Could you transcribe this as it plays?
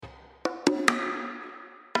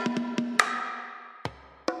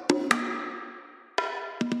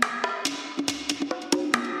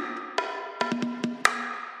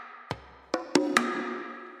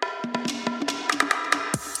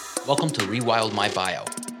Welcome to Rewild My Bio,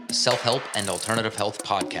 a self-help and alternative health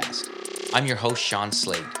podcast. I'm your host, Shawn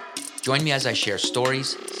Slade. Join me as I share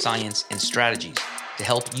stories, science, and strategies to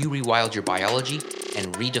help you rewild your biology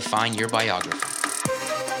and redefine your biography.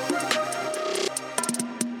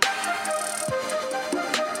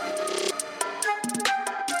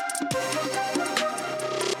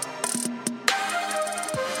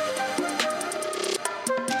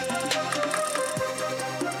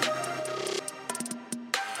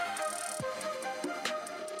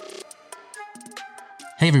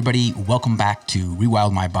 Hey everybody, welcome back to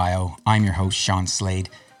Rewild My Bio. I'm your host, Shawn Slade.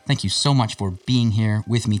 Thank you so much for being here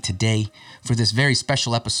with me today for this very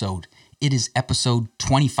special episode. It is episode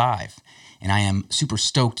 25, and I am super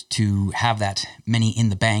stoked to have that many in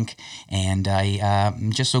the bank, and I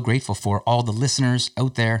am just so grateful for all the listeners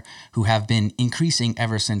out there who have been increasing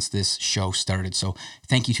ever since this show started. So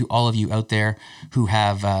thank you to all of you out there who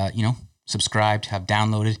have, subscribed, have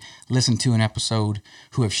downloaded, listened to an episode,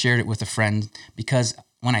 who have shared it with a friend, because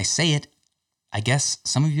when I say it, I guess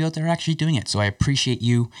some of you out there are actually doing it. So I appreciate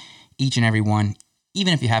you, each and every one.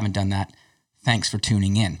 Even if you haven't done that, thanks for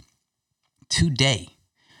tuning in. Today,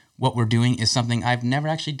 what we're doing is something I've never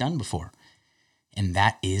actually done before, and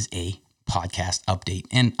that is a podcast update.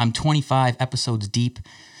 And I'm 25 episodes deep.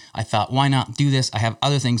 I thought, why not do this? I have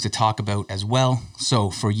other things to talk about as well.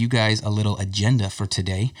 So for you guys, a little agenda for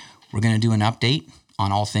today. We're going to do an update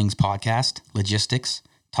on all things podcast, logistics,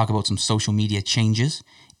 talk about some social media changes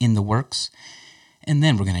in the works, and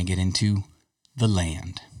then we're going to get into the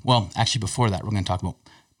land. Well, actually, before that, we're going to talk about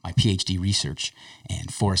my PhD research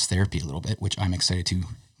and forest therapy a little bit, which I'm excited to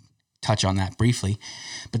touch on that briefly.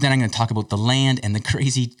 But then I'm going to talk about the land and the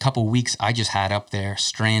crazy couple weeks I just had up there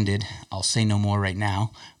stranded. I'll say no more right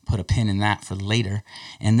now, put a pin in that for later.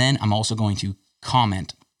 And then I'm also going to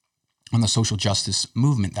comment on the social justice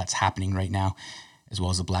movement that's happening right now, as well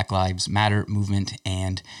as the Black Lives Matter movement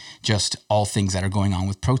and just all things that are going on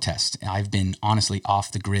with protests. I've been honestly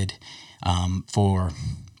off the grid for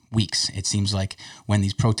weeks. It seems like when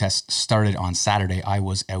these protests started on Saturday, I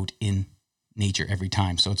was out in nature every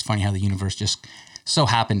time. So it's funny how the universe just so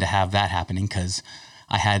happened to have that happening, because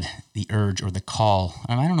I had the urge or the call,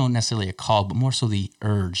 I don't know necessarily a call, but more so the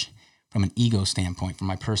urge from an ego standpoint, from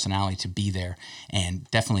my personality, to be there and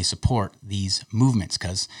definitely support these movements,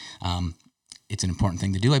 because it's an important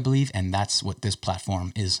thing to do, I believe, and that's what this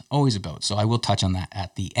platform is always about. So I will touch on that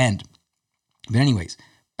at the end. But anyways,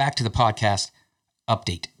 back to the podcast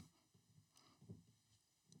update.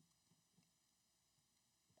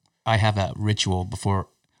 I have a ritual before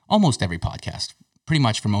almost every podcast. Pretty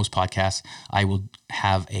much for most podcasts, I will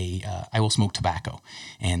smoke tobacco,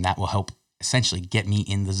 and that will help essentially get me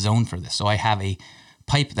in the zone for this. So I have a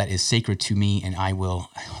pipe that is sacred to me, and I will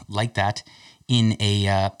light that in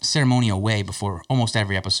a ceremonial way before almost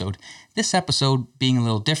every episode. This episode being a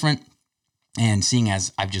little different, and seeing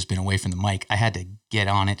as I've just been away from the mic, I had to get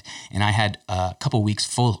on it, and I had a couple weeks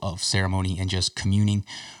full of ceremony and just communing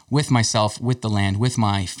with myself, with the land, with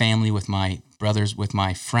my family, with my brothers, with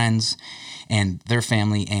my friends and their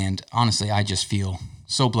family. And honestly, I just feel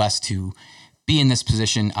so blessed to be in this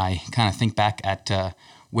position. I kind of think back at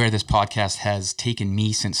where this podcast has taken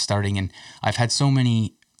me since starting, and I've had so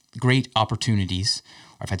many great opportunities.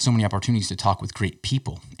 I've had so many opportunities to talk with great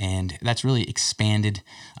people, and that's really expanded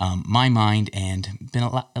my mind and been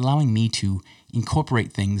allowing me to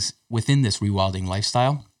incorporate things within this rewilding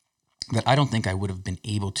lifestyle that I don't think I would have been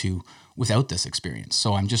able to without this experience.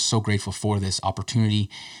 So I'm just so grateful for this opportunity,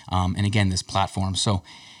 and again, this platform. So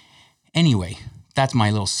anyway, that's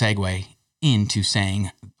my little segue into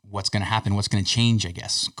saying what's going to happen, what's going to change, I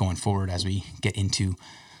guess, going forward as we get into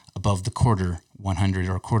above the quarter 100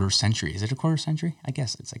 or a quarter century. Is it a quarter century? I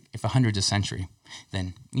guess it's like if 100's a century,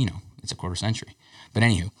 then, it's a quarter century. But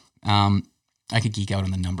anywho, I could geek out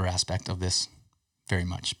on the number aspect of this very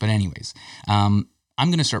much. But anyways, I'm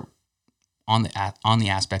going to start on the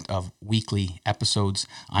aspect of weekly episodes.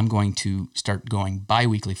 I'm going to start going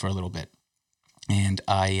bi-weekly for a little bit. And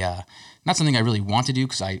not something I really want to do,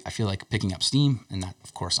 because I feel like picking up steam, and that,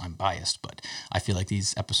 of course, I'm biased, but I feel like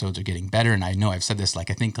these episodes are getting better. And I know I've said this, I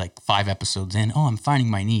think 5 episodes in, I'm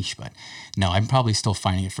finding my niche, but no, I'm probably still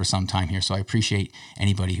finding it for some time here. So I appreciate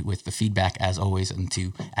anybody with the feedback as always, and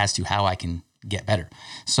as to how I can get better.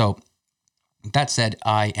 So that said,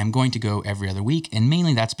 I am going to go every other week, and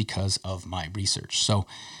mainly that's because of my research. So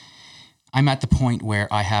I'm at the point where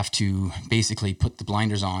I have to basically put the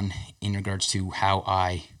blinders on in regards to how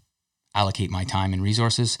I allocate my time and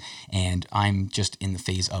resources, and I'm just in the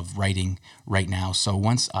phase of writing right now. So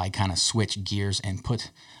once I kind of switch gears and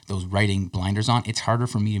put those writing blinders on, it's harder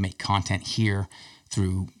for me to make content here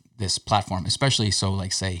through this platform, especially so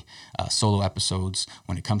like say solo episodes.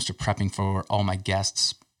 When it comes to prepping for all my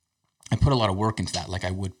guests, I put a lot of work into that, like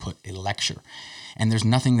I would put a lecture. And there's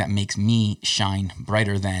nothing that makes me shine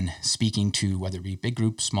brighter than speaking to, whether it be big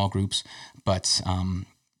groups, small groups, but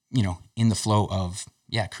in the flow of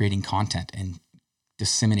creating content and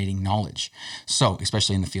disseminating knowledge. So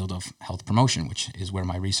especially in the field of health promotion, which is where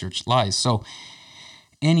my research lies. So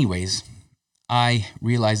anyways, I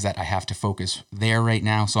realize that I have to focus there right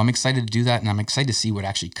now. So I'm excited to do that, and I'm excited to see what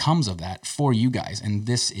actually comes of that for you guys. And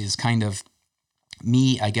this is kind of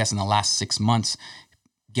me, I guess, in the last 6 months,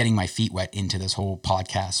 getting my feet wet into this whole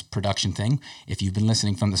podcast production thing. If you've been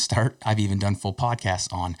listening from the start, I've even done full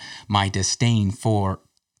podcasts on my disdain for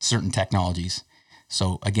certain technologies.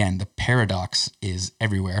 So again, the paradox is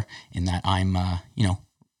everywhere in that I'm,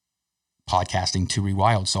 podcasting to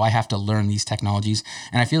Rewild. So I have to learn these technologies,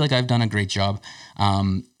 and I feel like I've done a great job.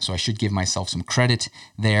 So I should give myself some credit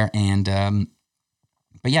there. And,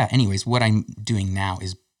 but yeah, anyways, what I'm doing now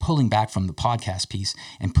is pulling back from the podcast piece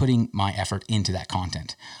and putting my effort into that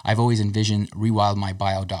content. I've always envisioned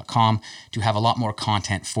rewildmybio.com to have a lot more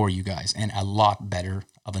content for you guys and a lot better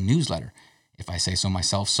of a newsletter, if I say so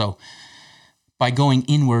myself. So by going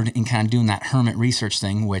inward and kind of doing that hermit research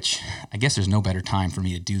thing, which I guess there's no better time for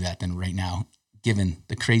me to do that than right now, given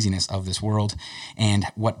the craziness of this world and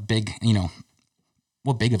what big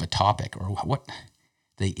of a topic, or what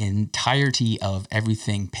the entirety of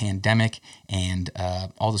everything pandemic and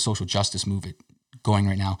all the social justice movement going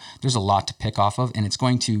right now. There's a lot to pick off of, and it's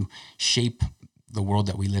going to shape the world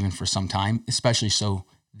that we live in for some time, especially so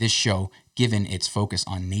this show, given its focus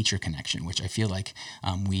on nature connection, which I feel like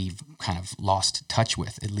we've kind of lost touch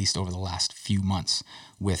with, at least over the last few months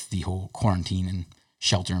with the whole quarantine and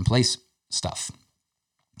shelter in place stuff.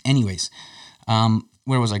 Anyways,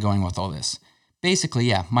 where was I going with all this?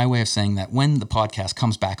 Basically, my way of saying that when the podcast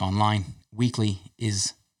comes back online, weekly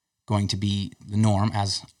is going to be the norm,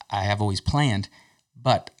 as I have always planned,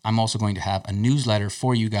 but I'm also going to have a newsletter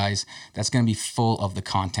for you guys that's going to be full of the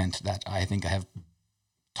content that I think I have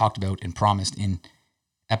talked about and promised in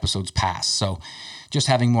episodes past. So just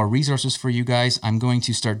having more resources for you guys. I'm going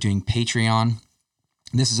to start doing Patreon.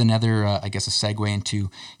 This is another, a segue into,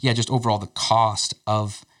 just overall the cost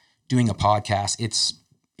of doing a podcast. It's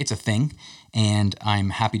a thing, and I'm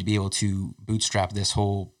happy to be able to bootstrap this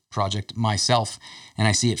whole project myself, and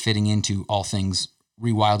I see it fitting into all things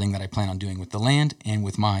rewilding that I plan on doing with the land and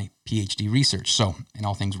with my PhD research, so, and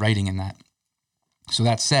all things writing in that. So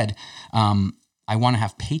that said, I want to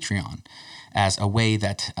have Patreon as a way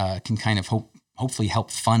that can kind of hopefully help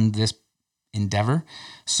fund this endeavor,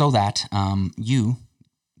 so that you,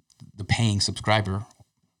 the paying subscriber,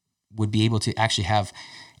 would be able to actually have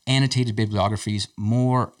annotated bibliographies,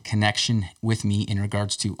 more connection with me in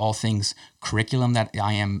regards to all things curriculum that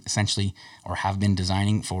I am essentially or have been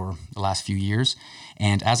designing for the last few years.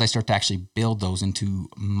 And as I start to actually build those into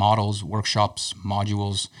models, workshops,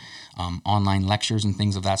 modules, online lectures and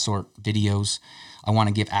things of that sort, videos, I want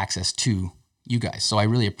to give access to you guys. So I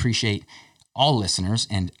really appreciate all listeners.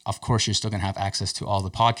 And of course, you're still going to have access to all the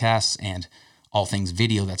podcasts and all things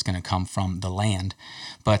video that's going to come from the land.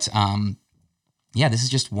 But this is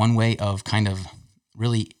just one way of kind of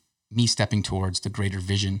really me stepping towards the greater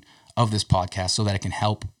vision of this podcast so that it can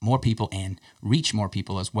help more people and reach more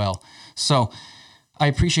people as well. So I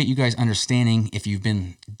appreciate you guys understanding. If you've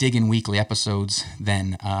been digging weekly episodes,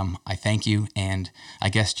 then I thank you. And I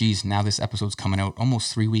guess, now this episode's coming out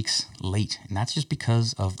almost 3 weeks late. And that's just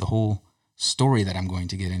because of the whole story that I'm going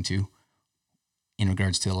to get into in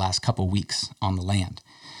regards to the last couple weeks on the land.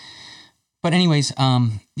 But anyways,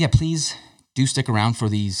 please do stick around for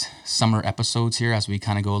these summer episodes here as we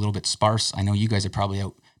kind of go a little bit sparse. I know you guys are probably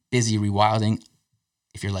out busy rewilding.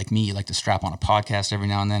 If you're like me, you like to strap on a podcast every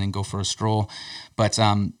now and then and go for a stroll. But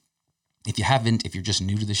if you're just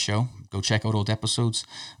new to the show, go check out old episodes.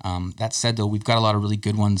 That said, though, we've got a lot of really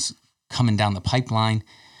good ones coming down the pipeline.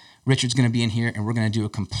 Richard's going to be in here, and we're going to do a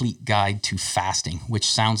complete guide to fasting, which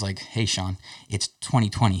sounds like, hey, Shawn, it's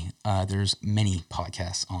 2020. There's many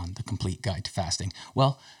podcasts on the complete guide to fasting.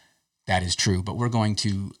 Well, that is true, but we're going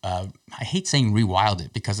to, I hate saying rewild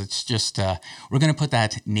it, because it's just, we're going to put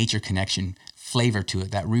that nature connection flavor to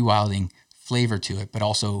it, that rewilding flavor to it, but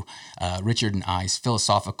also Richard and I's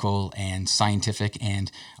philosophical and scientific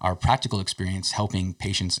and our practical experience helping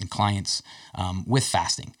patients and clients with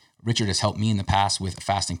fasting. Richard has helped me in the past with a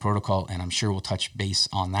fasting protocol, and I'm sure we'll touch base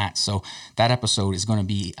on that. So that episode is going to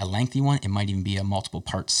be a lengthy one. It might even be a multiple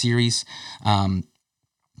part series.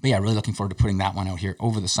 Really looking forward to putting that one out here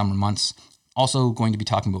over the summer months. Also going to be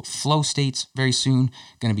talking about flow states very soon.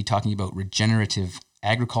 Going to be talking about regenerative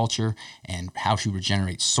agriculture and how to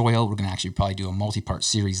regenerate soil. We're going to actually probably do a multi-part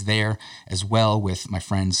series there as well with my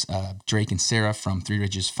friends Drake and Sarah from Three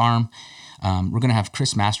Ridges Farm. We're going to have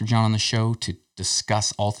Chris Masterjohn on the show to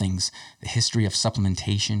discuss all things the history of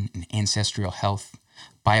supplementation and ancestral health,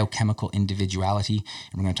 biochemical individuality,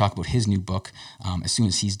 and we're going to talk about his new book as soon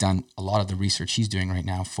as he's done a lot of the research he's doing right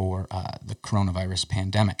now for the coronavirus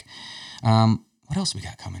pandemic. What else we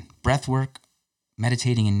got coming? Breath work,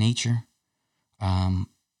 meditating in nature.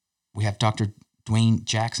 We have Dr. Dwayne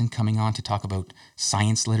Jackson coming on to talk about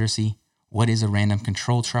science literacy, what is a random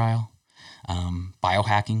control trial,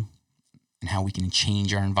 biohacking, and how we can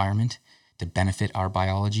change our environment to benefit our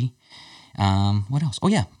biology. What else? Oh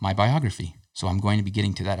yeah, my biography. So I'm going to be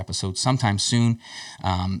getting to that episode sometime soon.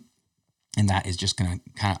 And that is just going to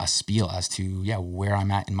kind of a spiel as to, where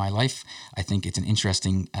I'm at in my life. I think it's an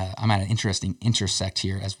interesting, I'm at an interesting intersect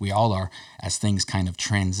here, as we all are, as things kind of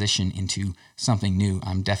transition into something new.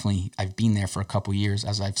 I've been there for a couple years,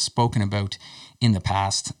 as I've spoken about in the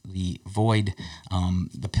past, the void,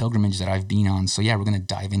 the pilgrimage that I've been on. So we're going to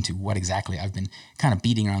dive into what exactly I've been kind of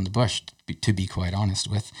beating around the bush, to be quite honest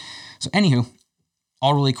with. So anywho,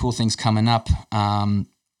 all really cool things coming up.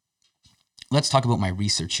 Let's talk about my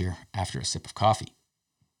research here after a sip of coffee.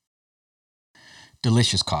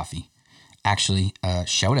 Delicious coffee. Actually,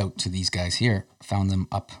 shout out to these guys here. Found them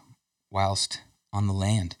up whilst on the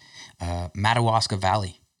land. Madawaska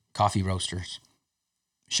Valley Coffee Roasters.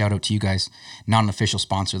 Shout out to you guys. Not an official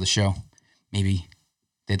sponsor of the show. Maybe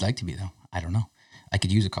they'd like to be, though. I don't know. I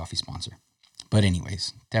could use a coffee sponsor. But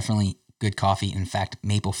anyways, definitely good coffee. In fact,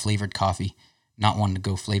 maple flavored coffee. Not one to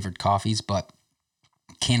go flavored coffees, but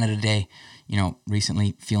Canada Day,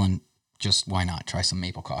 recently feeling just why not try some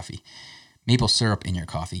maple coffee. Maple syrup in your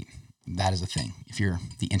coffee, that is a thing. If you're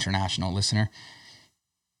the international listener,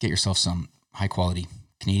 get yourself some high quality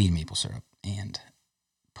Canadian maple syrup and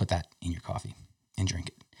put that in your coffee and drink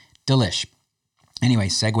it. Delish. Anyway,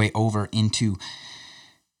 segue over into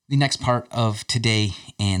the next part of today,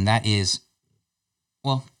 and that is,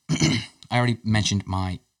 I already mentioned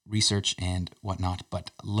my research and whatnot,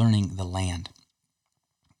 but learning the land.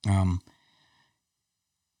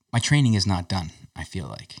 My training is not done, I feel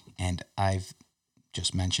like. And I've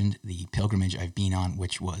just mentioned the pilgrimage I've been on,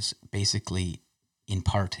 which was basically in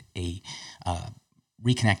part a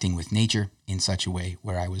reconnecting with nature in such a way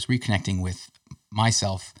where I was reconnecting with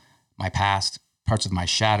myself, my past, parts of my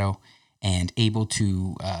shadow, and able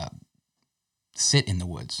to sit in the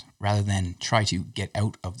woods rather than try to get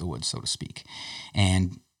out of the woods, so to speak,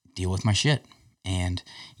 and deal with my shit. And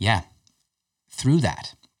through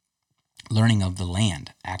that, learning of the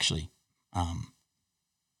land, actually,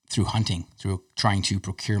 through hunting, through trying to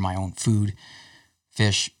procure my own food,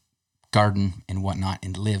 fish, garden, and whatnot,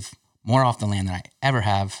 and live more off the land than I ever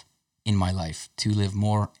have in my life, to live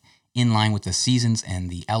more in line with the seasons and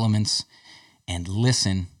the elements, and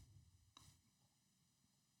listen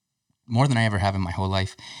more than I ever have in my whole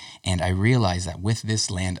life. And I realized that with this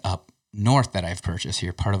land up north that I've purchased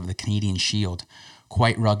here, part of the Canadian Shield,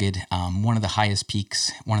 quite rugged, one of the highest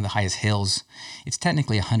peaks, one of the highest hills. It's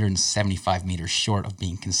technically 175 meters short of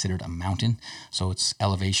being considered a mountain. So it's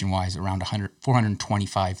elevation-wise around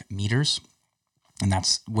 425 meters. And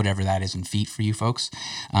that's whatever that is in feet for you folks.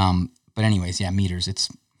 But anyways, meters.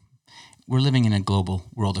 We're living in a global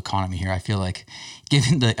world economy here. I feel like,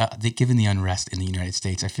 given the unrest in the United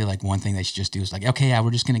States, I feel like one thing they should just do is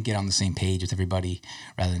we're just going to get on the same page with everybody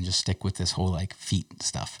rather than just stick with this whole feet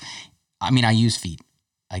stuff. I mean, I use feet,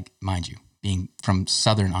 mind you, being from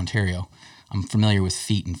Southern Ontario, I'm familiar with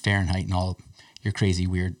feet and Fahrenheit and all your crazy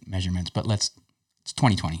weird measurements. But it's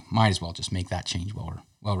 2020. Might as well just make that change while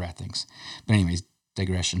we're at things. But anyways,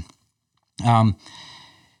 digression.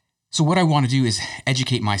 So what I want to do is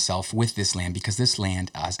educate myself with this land, because this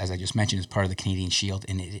land, as I just mentioned, is part of the Canadian Shield,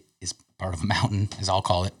 and it is part of a mountain, as I'll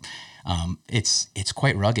call it. It's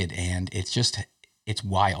quite rugged, and it's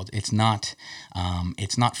wild. It's not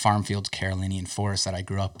farm fields, Carolinian forests that I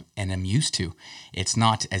grew up and am used to. It's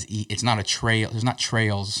not a trail. There's not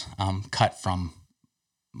trails cut from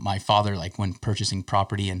my father, like when purchasing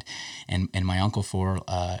property and my uncle for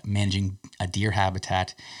managing a deer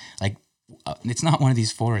habitat. It's not one of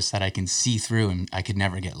these forests that I can see through and I could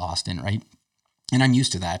never get lost in, right? And I'm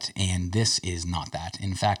used to that, and this is not that.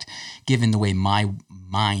 In fact, given the way my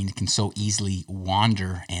mind can so easily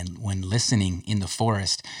wander, and when listening in the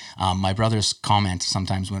forest, my brothers comment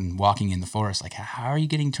sometimes when walking in the forest, how are you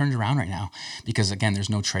getting turned around right now? Because again, there's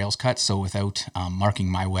no trails cut, so without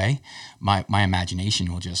marking my way, my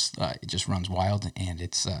imagination will it just runs wild, and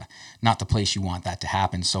it's not the place you want that to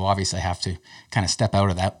happen. So obviously I have to kind of step out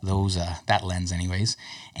of that lens anyways,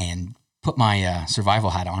 and put my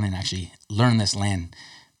survival hat on and actually learn this land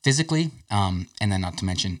physically, and then not to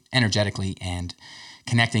mention energetically and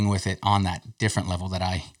connecting with it on that different level that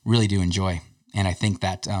I really do enjoy. And I think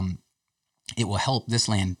that it will help this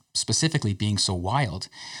land, specifically being so wild.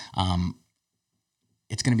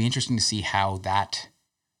 It's going to be interesting to see how that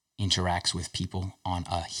interacts with people on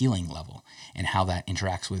a healing level and how that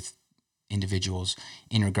interacts with individuals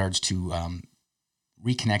in regards to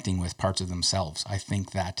reconnecting with parts of themselves. I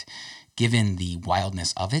think that given the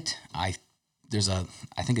wildness of it, there's a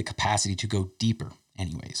capacity to go deeper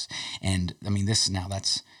anyways. And I mean,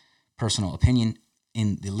 that's personal opinion.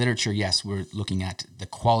 In the literature, yes, we're looking at the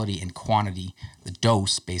quality and quantity, the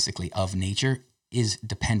dose basically of nature is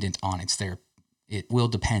dependent on its it will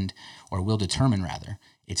depend, or will determine rather,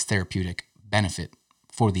 its therapeutic benefit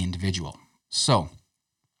for the individual. So,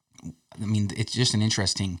 I mean, it's just an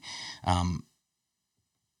interesting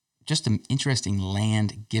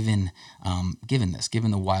land given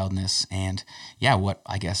the wildness, and what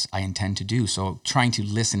I guess I intend to do. So trying to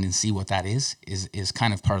listen and see what that is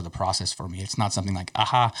kind of part of the process for me. It's not something like,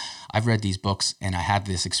 I've read these books and I had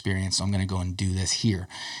this experience, so I'm going to go and do this here.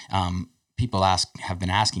 People have been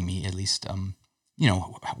asking me, at least,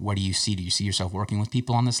 what do you see? Do you see yourself working with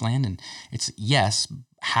people on this land? And it's yes.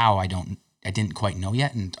 How, I didn't quite know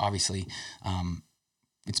yet. And obviously,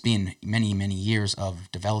 it's been many, many years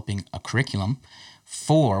of developing a curriculum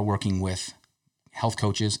for working with health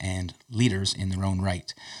coaches and leaders in their own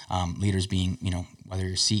right. Leaders being, whether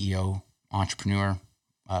you're CEO, entrepreneur,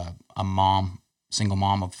 a mom, single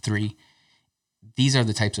mom of 3. These are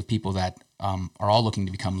the types of people that are all looking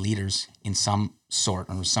to become leaders in some sort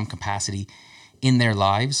or some capacity in their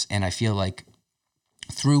lives. And I feel like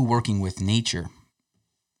through working with nature,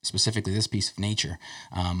 specifically this piece of nature,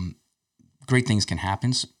 great things can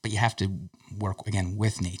happen, but you have to work again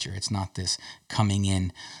with nature. It's not this coming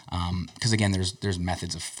in, because again, there's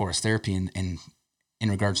methods of forest therapy, and in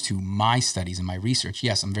regards to my studies and my research,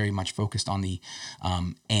 yes, I'm very much focused on the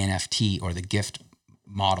ANFT or the gift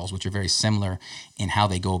models, which are very similar in how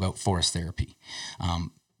they go about forest therapy.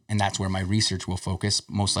 And that's where my research will focus,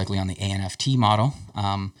 most likely on the ANFT model.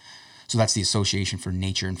 So that's the Association for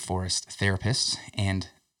Nature and Forest Therapists. And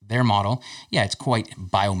their model, it's quite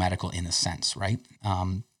biomedical in a sense, right?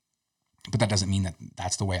 But that doesn't mean that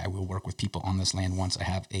that's the way I will work with people on this land once I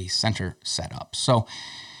have a center set up. So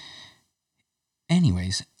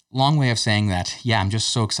anyways, long way of saying that, I'm just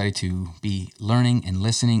so excited to be learning and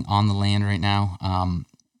listening on the land right now.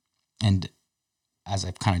 And as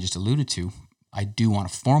I've kind of just alluded to, I do want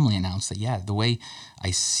to formally announce that, the way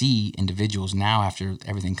I see individuals now after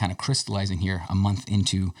everything kind of crystallizing here a month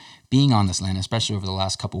into being on this land, especially over the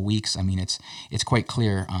last couple of weeks, I mean, it's quite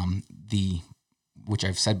clear, which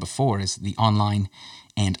I've said before, is the online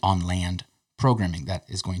and on land programming that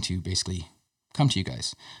is going to basically come to you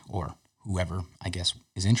guys, or whoever, I guess,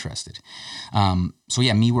 is interested.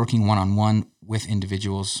 Me working one-on-one with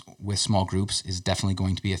individuals, with small groups, is definitely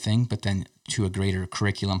going to be a thing, but then to a greater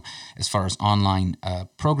curriculum as far as online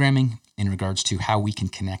programming in regards to how we can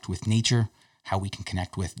connect with nature, how we can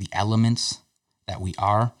connect with the elements that we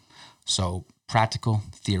are. So practical,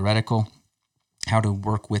 theoretical, how to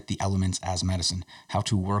work with the elements as medicine, how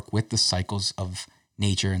to work with the cycles of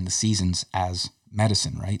nature and the seasons as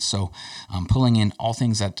medicine, right? So pulling in all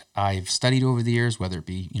things that I've studied over the years, whether it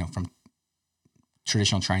be, from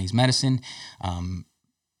traditional Chinese medicine,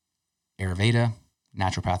 Ayurveda,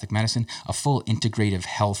 naturopathic medicine, a full integrative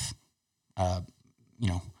health,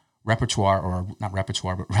 repertoire, or not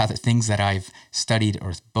repertoire, but rather things that I've studied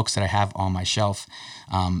or books that I have on my shelf,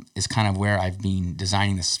 is kind of where I've been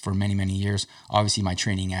designing this for many, many years. Obviously, my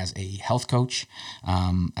training as a health coach,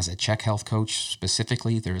 as a Czech health coach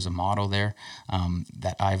specifically, there's a model there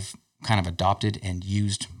that I've kind of adopted and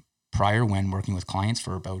used prior when working with clients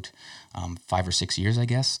for about 5 or 6 years, I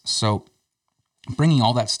guess. So bringing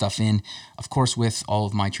all that stuff in, of course, with all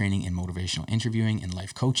of my training in motivational interviewing and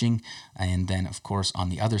life coaching. And then, of course, on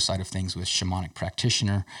the other side of things with shamanic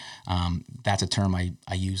practitioner, that's a term I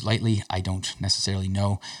use lightly. I don't necessarily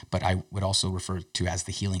know, but I would also refer to as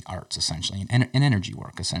the healing arts, essentially, and energy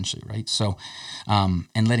work, essentially, right? So,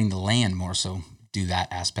 and letting the land more so do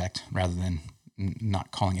that aspect rather than not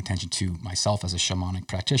calling attention to myself as a shamanic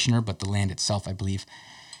practitioner, but the land itself, I believe,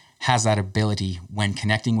 has that ability when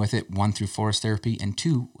connecting with it, 1, through forest therapy, and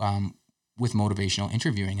 2, with motivational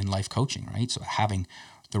interviewing and life coaching, right? So having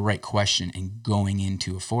the right question and going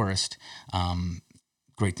into a forest,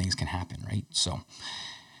 great things can happen, right? So,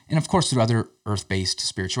 and of course, through other earth-based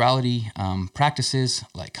spirituality practices,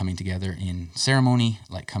 like coming together in ceremony,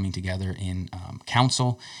 like coming together in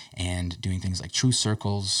council, and doing things like truth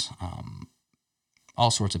circles, all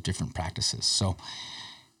sorts of different practices. So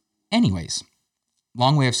anyways,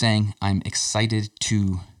 long way of saying I'm excited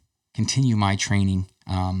to continue my training,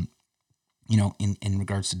 in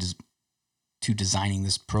regards to designing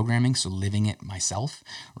this programming, so living it myself,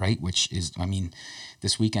 right? Which is,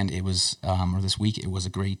 this weekend it was, this week it was a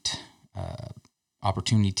great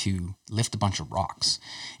opportunity to lift a bunch of rocks.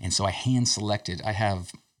 And so I hand selected, I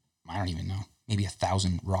don't even know, maybe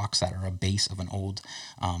 1,000 rocks that are a base of an old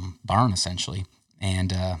barn essentially.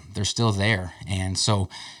 And they're still there. And so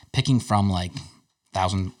picking from like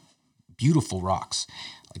 1,000 beautiful rocks,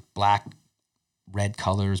 like black, red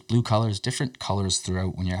colors, blue colors, different colors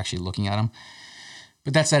throughout when you're actually looking at them.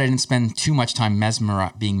 But that said, I didn't spend too much time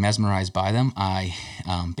being mesmerized by them. I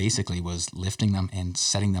basically was lifting them and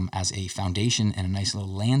setting them as a foundation and a nice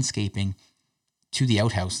little landscaping to the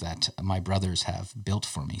outhouse that my brothers have built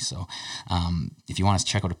for me. So if you want to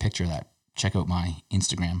check out a picture of that, check out my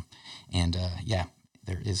Instagram. And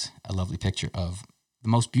there is a lovely picture of the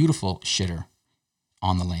most beautiful shitter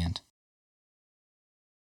on the land.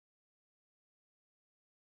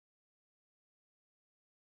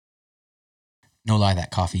 No lie, that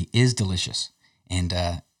coffee is delicious. And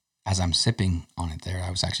as I'm sipping on it there, I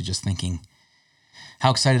was actually just thinking how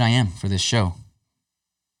excited I am for this show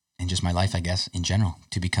and just my life, I guess, in general,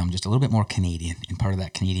 to become just a little bit more Canadian and part of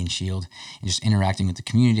that Canadian Shield and just interacting with the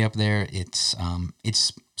community up there. It's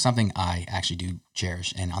something I actually do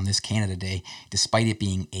cherish. And on this Canada Day, despite it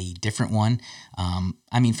being a different one,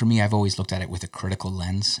 for me, I've always looked at it with a critical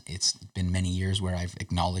lens. It's been many years where I've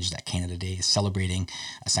acknowledged that Canada Day is celebrating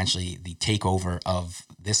essentially the takeover of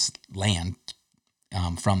this land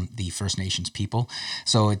from the First Nations people.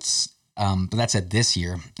 So it's, but that said, this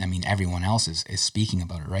year, everyone else is speaking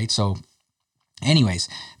about it, right? So anyways,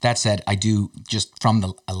 that said, I do, just from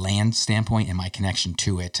a land standpoint and my connection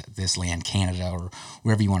to it, this land, Canada, or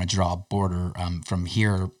wherever you want to draw a border, from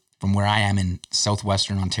here, from where I am in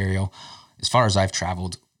southwestern Ontario, as far as I've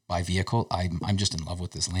traveled by vehicle, I'm just in love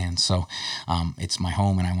with this land. So it's my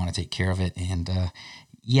home and I want to take care of it. And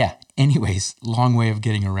anyways, long way of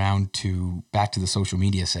getting around to back to the social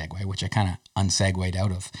media segue, which I kind of unsegued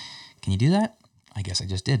out of. Can you do that? I guess I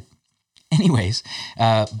just did. Anyways,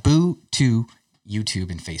 boo to YouTube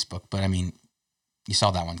and Facebook. But you saw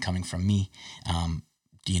that one coming from me.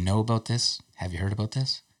 Do you know about this? Have you heard about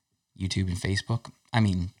this? YouTube and Facebook?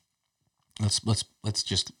 Let's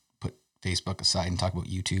just put Facebook aside and talk about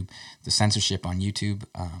YouTube. The censorship on YouTube.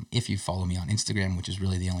 If you follow me on Instagram, which is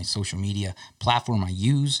really the only social media platform I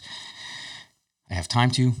use, I have time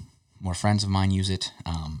to. More friends of mine use it.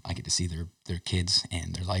 I get to see their kids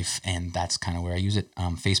and their life, and that's kind of where I use it.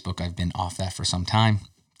 Facebook, I've been off that for some time.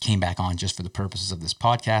 Came back on just for the purposes of this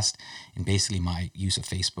podcast, and basically my use of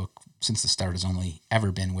Facebook since the start has only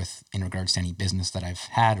ever been in regards to any business that I've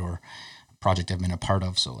had or project I've been a part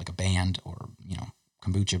of. So like a band or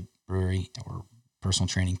kombucha brewery or personal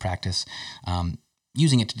training practice,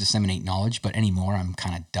 using it to disseminate knowledge. But anymore, I'm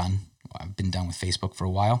kind of done. I've been done with Facebook for a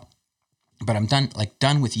while. But I'm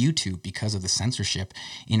done with YouTube because of the censorship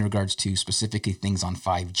in regards to specifically things on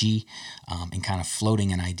 5G, and kind of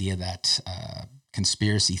floating an idea that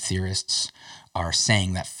conspiracy theorists are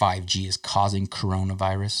saying that 5G is causing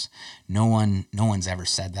coronavirus. No one's ever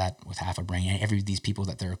said that with half a brain. Every of these people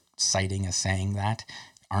that they're citing as saying that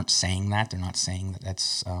aren't saying that. They're not saying that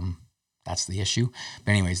that's the issue.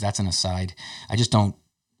 But anyways, that's an aside. I just don't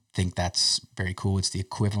think that's very cool. It's the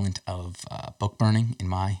equivalent of book burning in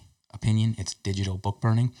my opinion. It's digital book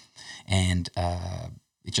burning, and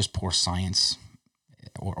it's just poor science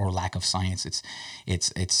or lack of science.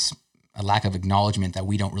 It's a lack of acknowledgement that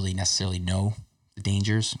we don't really necessarily know the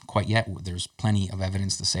dangers quite yet. There's plenty of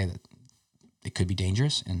evidence to say that it could be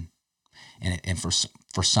dangerous, and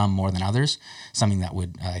for some more than others, something that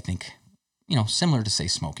would, I think, similar to say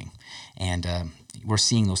smoking. And we're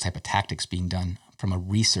seeing those type of tactics being done from a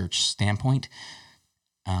research standpoint.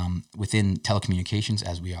 Within telecommunications,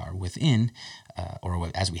 as we are within, or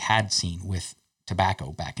as we had seen with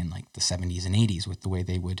tobacco back in like the 70s and 80s, with the way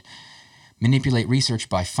they would manipulate research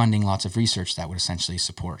by funding lots of research that would essentially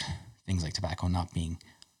support things like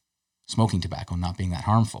smoking tobacco not being that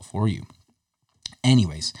harmful for you.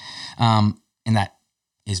 Anyways, and that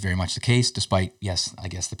is very much the case, despite, yes, I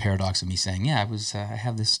guess the paradox of me saying, I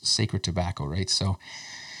have this sacred tobacco, right? So,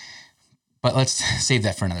 but let's save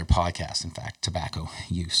that for another podcast. In fact, tobacco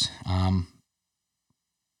use.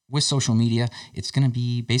 With social media, it's going to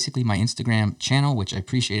be basically my Instagram channel, which I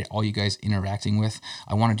appreciate all you guys interacting with.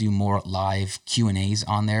 I want to do more live Q&As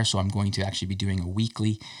on there, so I'm going to actually be doing a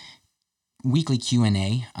weekly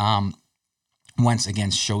Q&A. Once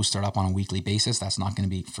again, shows start up on a weekly basis. That's not going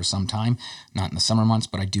to be for some time, not in the summer months,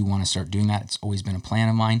 but I do want to start doing that. It's always been a plan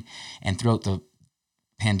of mine. And throughout the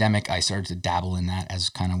pandemic, I started to dabble in that, as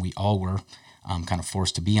kind of we all were, kind of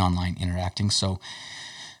forced to be online interacting. So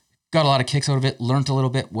got a lot of kicks out of it, learned a little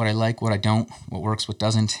bit what I like, what I don't, what works, what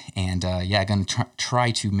doesn't. And going to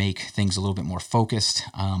try to make things a little bit more focused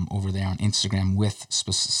over there on Instagram with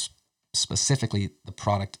specifically the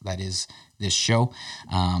product that is this show.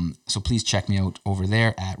 So please check me out over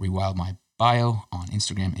there at Rewild My Bio on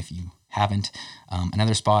Instagram if you haven't.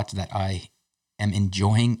 Another spot that I am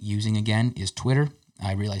enjoying using again is Twitter.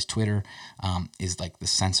 I realize Twitter is like the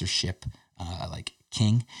censorship like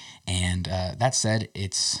king. And that said,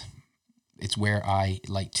 it's where I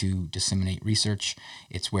like to disseminate research.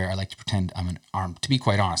 It's where I like to pretend I'm to be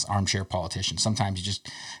quite honest, armchair politician. Sometimes you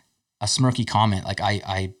just, a smirky comment, like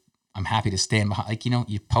I'm happy to stand behind, like,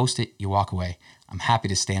 you post it, you walk away. I'm happy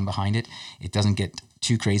to stand behind it. It doesn't get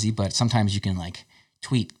too crazy, but sometimes you can like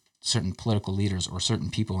tweet certain political leaders or certain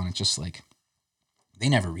people, and it's just like, they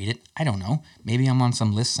never read it. I don't know. Maybe I'm on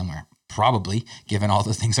some list somewhere, probably, given all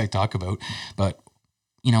the things I talk about. But,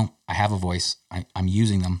 I have a voice. I'm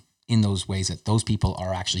using them in those ways that those people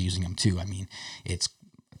are actually using them too. I mean,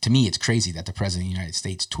 to me, it's crazy that the president of the United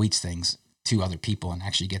States tweets things to other people and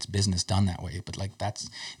actually gets business done that way. But like, that's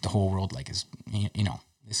the whole world, like, is,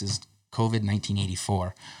 this is COVID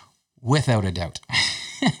 1984 without a doubt.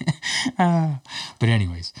 But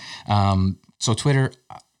anyways, so Twitter,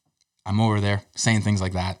 I'm over there saying things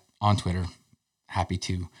like that on Twitter. Happy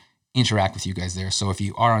to interact with you guys there. So if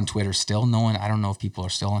you are on Twitter still, I don't know if people are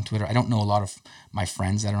still on Twitter. I don't know a lot of my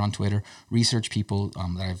friends that are on Twitter. Research people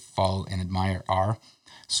that I follow and admire are.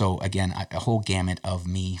 So again, a whole gamut of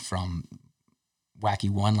me, from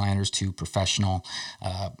wacky one-liners to professional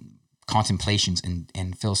contemplations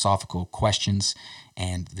and philosophical questions,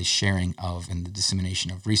 and the sharing of and the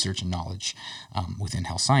dissemination of research and knowledge within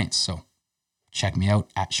health science. So check me out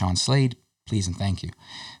at Shawn Slade, please and thank you.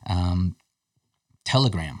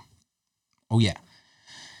 Telegram. Oh yeah,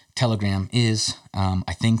 Telegram is,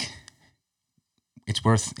 I think it's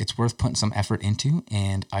worth putting some effort into,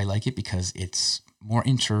 and I like it because it's more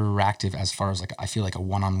interactive as far as like, I feel like a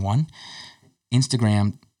one-on-one.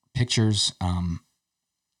 Instagram, pictures,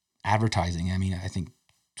 advertising. I mean, I think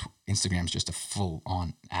Instagram is just a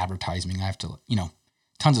full-on advertising. I have to,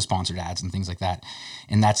 tons of sponsored ads and things like that.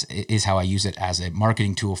 And is how I use it as a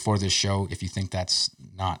marketing tool for this show. If you think that's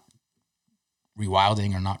not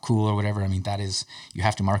rewilding or not cool or whatever, I mean, that is, you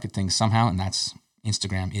have to market things somehow, and that's,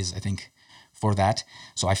 Instagram is, I think, for that.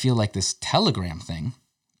 So I feel like this Telegram thing,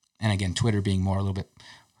 and again, Twitter being more a little bit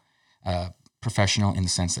professional in the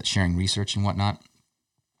sense that sharing research and whatnot,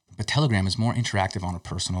 but Telegram is more interactive on a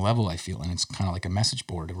personal level, I feel, and it's kind of like a message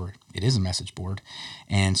board, or it is a message board.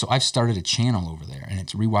 And so I've started a channel over there, and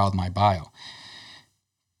it's Rewild My Bio.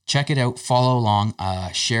 Check it out, follow along,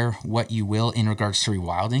 share what you will in regards to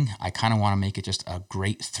rewilding. I kind of want to make it just a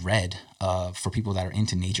great thread for people that are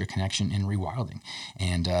into nature connection and rewilding.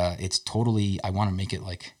 And it's totally, I want to make it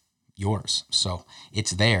like yours. So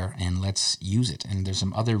it's there, and let's use it. And there's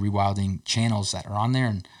some other rewilding channels that are on there,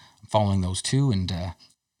 and I'm following those too, and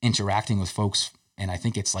interacting with folks. And I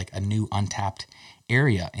think it's like a new untapped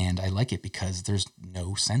area, and I like it because there's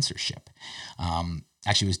no censorship.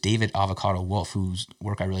 Actually, it was David Avocado Wolf, whose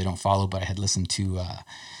work I really don't follow, but I had listened to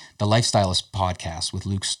the Lifestylist podcast with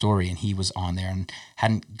Luke Story, and he was on there, and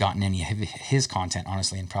hadn't gotten any of his content,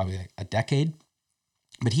 honestly, in probably like a decade.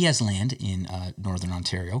 But he has land in Northern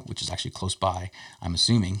Ontario, which is actually close by, I'm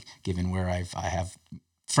assuming, given where I have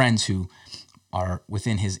friends who are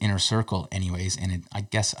within his inner circle anyways, and I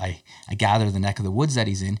guess I gather the neck of the woods that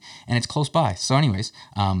he's in, and it's close by. So anyways,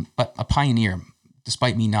 but a pioneer,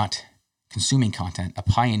 despite me not consuming content, a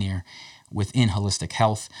pioneer within holistic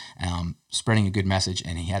health, spreading a good message,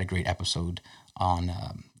 and he had a great episode on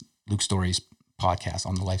Luke Story's podcast,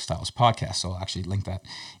 on the Lifestyles podcast, so I'll actually link that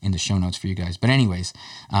in the show notes for you guys. But anyways,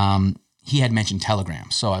 he had mentioned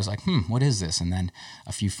Telegram, so I was like, what is this? And then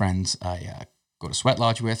a few friends I go to Sweat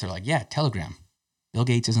Lodge with are like, yeah, Telegram. Bill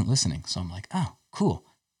Gates isn't listening. So I'm like, oh, cool,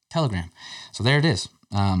 Telegram. So there it is.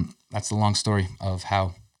 That's the long story of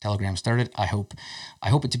how Telegram started. I hope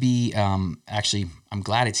it to be, actually, I'm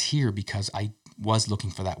glad it's here because I was looking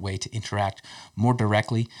for that way to interact more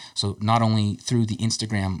directly. So not only through the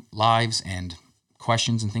Instagram lives and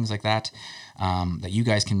questions and things like that, that you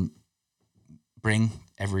guys can bring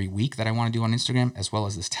every week that I want to do on Instagram, as well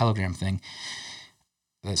as this Telegram thing,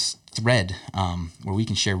 this thread where we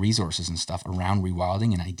can share resources and stuff around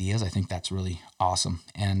rewilding and ideas. I think that's really awesome.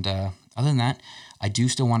 And other than that, I do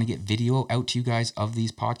still want to get video out to you guys of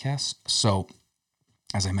these podcasts. So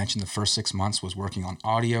As I mentioned, the first 6 months was working on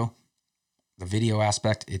audio. The video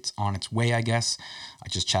aspect, it's on its way, I guess. I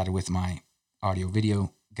just chatted with my audio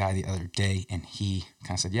video guy the other day, and he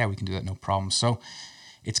kind of said, yeah, we can do that, no problem. So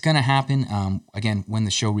it's going to happen, again, when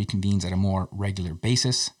the show reconvenes at a more regular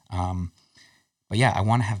basis. But yeah, I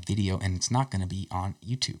want to have video, and it's not going to be on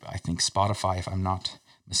YouTube. I think Spotify, if I'm not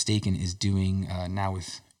mistaken, is doing now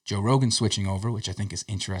with Joe Rogan switching over, which I think is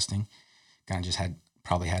interesting. Kind of just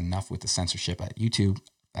probably had enough with the censorship at YouTube.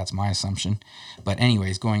 That's my assumption. But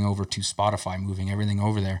anyways, going over to Spotify, moving everything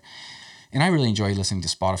over there. And I really enjoy listening to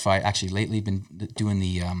Spotify. Actually, lately been doing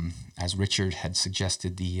the, as Richard had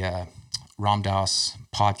suggested, the Ram Dass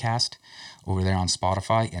podcast over there on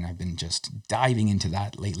Spotify. And I've been just diving into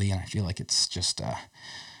that lately. And I feel like it's just a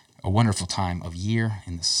wonderful time of year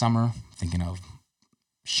in the summer, thinking of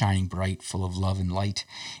shining bright, full of love and light,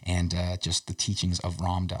 and just the teachings of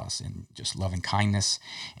Ram Dass and just love and kindness.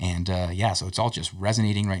 And so it's all just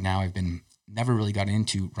resonating right now. I've been never really got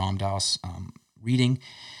into Ram Dass, reading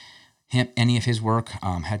any of his work,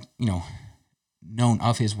 had, known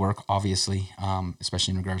of his work, obviously,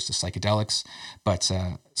 especially in regards to psychedelics, but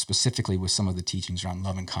specifically with some of the teachings around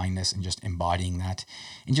love and kindness and just embodying that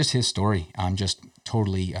in just his story. I'm just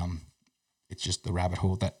totally, it's just the rabbit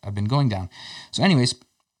hole that I've been going down. So anyways,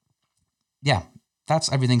 yeah,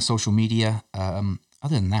 that's everything social media. Other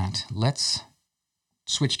than that, let's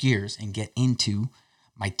switch gears and get into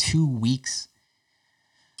my 2 weeks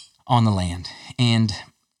on the land. And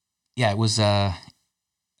yeah, it was an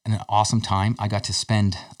awesome time. I got to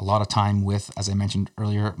spend a lot of time with, as I mentioned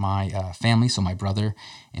earlier, my family. So my brother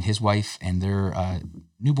and his wife and their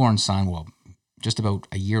newborn son, well, just about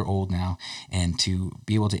a year old now, and to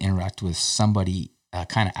be able to interact with somebody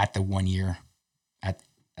kind of at the 1 year,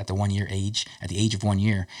 at the 1 year age, at the age of 1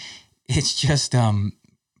 year, it's just, I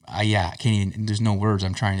can't even, there's no words.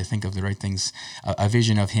 I'm trying to think of the right things. A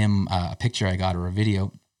vision of him, a picture I got, or a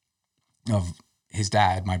video of his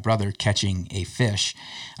dad, my brother, catching a fish,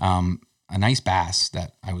 a nice bass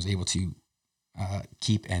that I was able to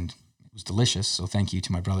keep, and it was delicious. So thank you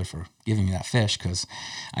to my brother for giving me that fish, because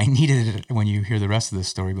I needed it when you hear the rest of the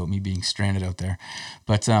story about me being stranded out there.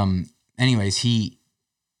 But anyways, he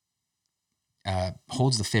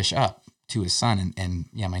holds the fish up to his son, and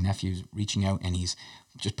my nephew's reaching out, and he's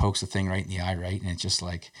just pokes the thing right in the eye, right? And it's just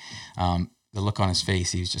like the look on his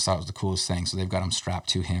face, he just thought it was the coolest thing. So they've got him strapped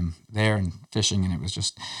to him there and fishing, and it was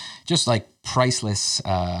just like priceless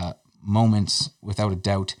moments, without a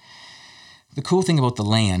doubt. The cool thing about the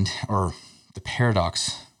land, or the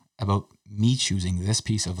paradox about me choosing this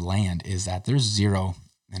piece of land, is that there's zero,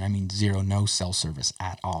 and I mean zero, no cell service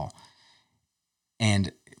at all.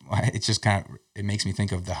 And it's just it makes me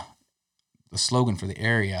think of the slogan for the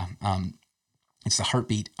area. It's the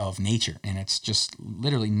heartbeat of nature, and it's just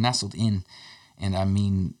literally nestled in. And I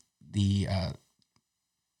mean, the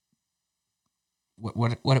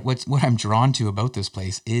what I'm drawn to about this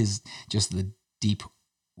place is just the deep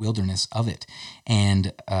wilderness of it.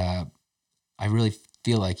 And I really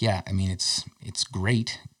feel like, it's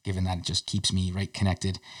great, given that it just keeps me right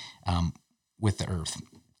connected with the earth,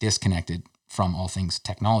 disconnected from all things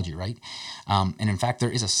technology, right? And in fact, there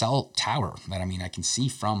is a cell tower that, I can see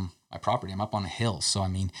from my property. I'm up on a hill. So,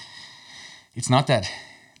 it's not that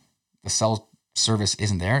the cell service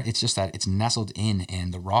isn't there. It's just that it's nestled in,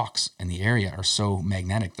 and the rocks in the area are so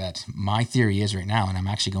magnetic that my theory is right now, and I'm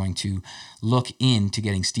actually going to look into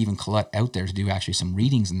getting Stephen Collette out there to do actually some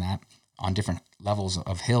readings in that on different levels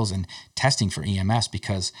of hills and testing for EMS,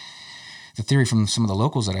 because the theory from some of the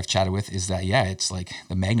locals that I've chatted with is that, it's like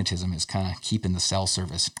the magnetism is kind of keeping the cell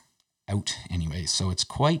service out anyway. So it's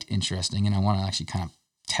quite interesting, and I want to actually kind of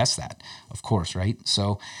test that, of course, right?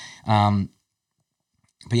 So,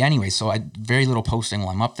 but yeah, anyway, so I very little posting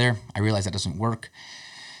while I'm up there. I realized that doesn't work.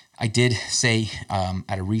 I did say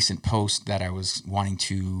at a recent post that I was wanting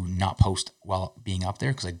to not post while being up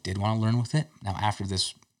there, because I did want to learn with it. Now, after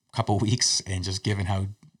this couple weeks, and just given how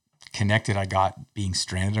connected I got being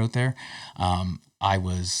stranded out there, I'm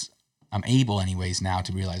able anyways now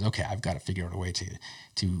to realize, okay, I've got to figure out a way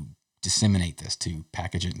to disseminate this, to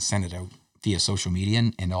package it and send it out via social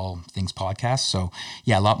media and all things podcasts. So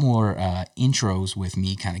a lot more intros with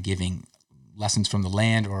me kind of giving lessons from the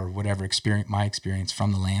land, or whatever my experience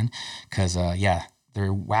from the land, because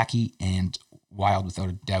they're wacky and wild without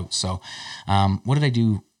a doubt. So what did I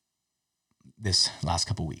do this last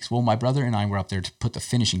couple of weeks? Well, my brother and I were up there to put the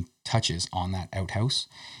finishing touches on that outhouse.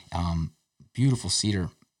 Beautiful cedar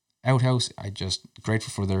outhouse. I just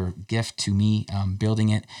grateful for their gift to me, building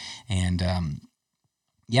it. And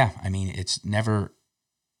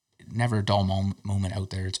never a dull moment out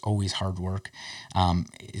there. It's always hard work. Not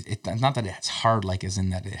that it's hard, like as in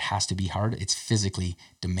that it has to be hard. It's physically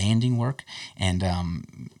demanding work, and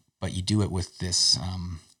but you do it with this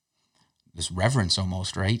reverence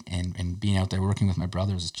almost, right? And being out there working with my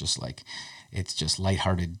brothers is just like, it's just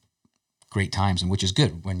lighthearted, great times, and which is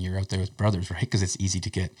good when you're out there with brothers, right? Because it's easy to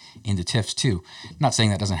get into tiffs too. Not saying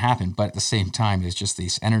that doesn't happen, but at the same time, there's just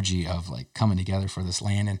this energy of like coming together for this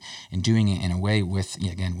land and doing it in a way with,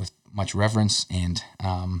 again, with much reverence. And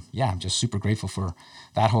I'm just super grateful for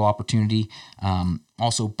that whole opportunity.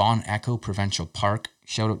 Also, Bon Echo Provincial Park.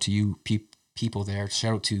 Shout out to you people there.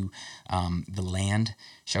 Shout out to the land.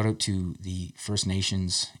 Shout out to the First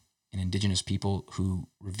Nations and Indigenous people who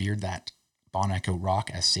revered that Bon Echo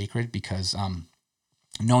rock as sacred, because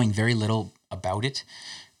knowing very little about it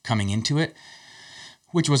coming into it,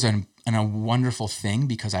 which was a wonderful thing,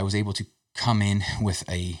 because I was able to come in with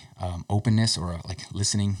a openness, or a, like,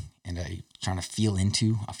 listening, and trying to feel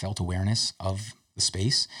into a felt awareness of the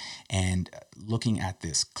space, and looking at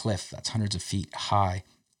this cliff that's hundreds of feet high,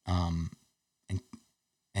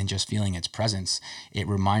 and just feeling its presence. It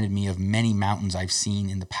reminded me of many mountains I've seen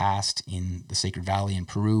in the past in the Sacred Valley in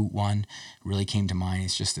Peru. One really came to mind.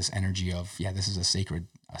 It's just this energy of, this is a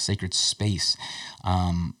sacred space.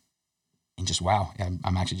 And just, wow,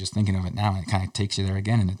 I'm actually just thinking of it now, and it kind of takes you there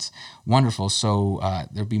again, and it's wonderful. So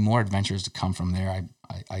there'll be more adventures to come from there.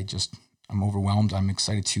 I'm overwhelmed. I'm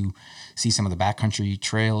excited to see some of the backcountry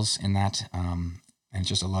trails in that, and it's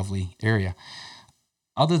just a lovely area.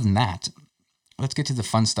 Other than that, let's get to the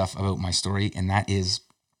fun stuff about my story, and that is,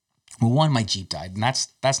 well, one, my Jeep died, and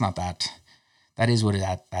that's not that. That is what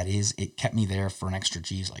that is. It kept me there for an extra,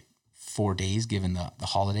 like 4 days, given the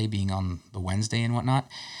holiday being on the Wednesday and whatnot,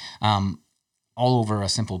 all over a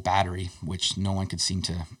simple battery, which no one could seem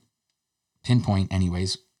to pinpoint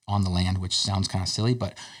anyways on the land, which sounds kind of silly,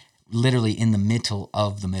 but literally in the middle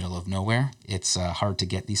of nowhere. It's hard to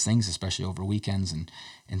get these things, especially over weekends and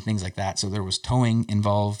things like that. So there was towing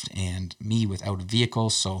involved, and me without a vehicle.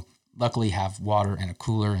 So luckily have water and a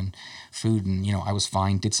cooler and food, and I was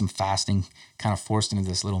fine. Did some fasting, kind of forced into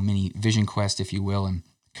this little mini vision quest, if you will, and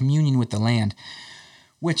communion with the land,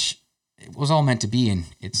 which it was all meant to be. And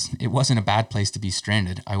it wasn't a bad place to be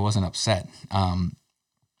stranded. I wasn't upset.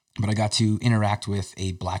 But I got to interact with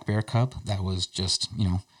a black bear cub that was just,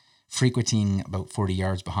 frequenting about 40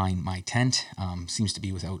 yards behind my tent. Seems to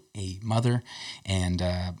be without a mother. And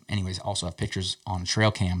anyways, also have pictures on trail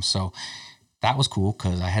cam. So that was cool,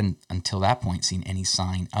 because I hadn't until that point seen any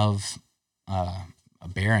sign of a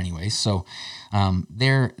bear anyways. So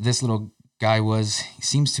this little guy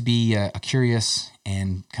seems to be a curious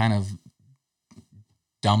and kind of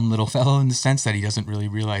dumb little fellow, in the sense that he doesn't really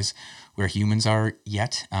realize where humans are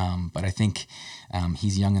yet. But I think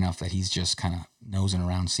he's young enough that he's just kind of nosing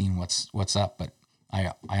around, seeing what's up. But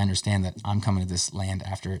I understand that I'm coming to this land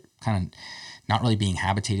after it kind of not really being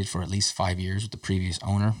habitated for at least 5 years with the previous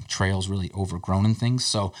owner. Trails really overgrown and things.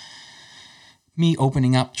 So me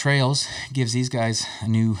opening up trails gives these guys a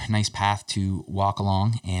new nice path to walk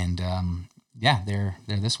along. And there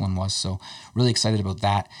this one was. So really excited about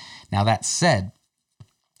that. Now, that said,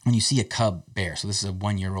 when you see a cub bear, so this is a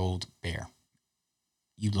 1-year-old bear,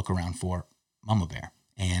 you look around for mama bear.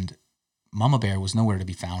 And mama bear was nowhere to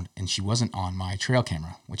be found, and she wasn't on my trail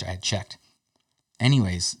camera, which I had checked.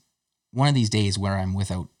 Anyways, one of these days where I'm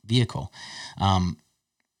without vehicle, I'm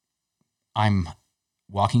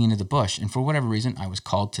walking into the bush, and for whatever reason, I was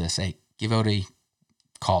called to give out a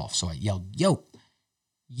call. So I yelled, yo,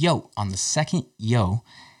 yo. On the second yo,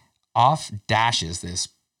 off dashes this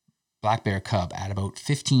black bear cub at about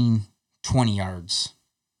 15, 20 yards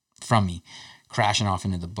from me, crashing off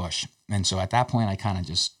into the bush. And so at that point, I kind of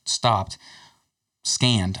just stopped,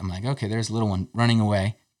 scanned. I'm like, okay, there's a little one running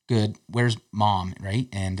away. Good. Where's mom, right?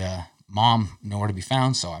 And mom, nowhere to be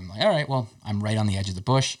found. So I'm like, all right, well, I'm right on the edge of the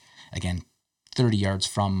bush. Again, 30 yards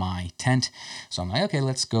from my tent. So I'm like, okay,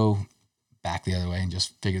 let's go back the other way and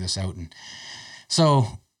just figure this out. And so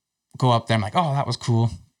go up there. I'm like, oh, that was cool.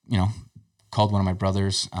 Called one of my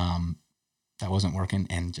brothers that wasn't working,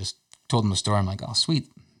 and just told him the story. I'm like, oh, sweet,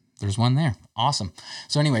 there's one there. Awesome.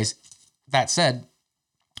 So anyways, that said,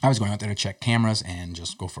 I was going out there to check cameras and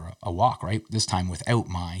just go for a walk, right? This time without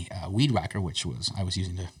my weed whacker, which I was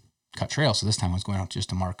using to cut trails. So this time I was going out just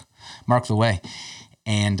to mark the way.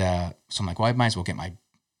 And so I'm like, well, I might as well get my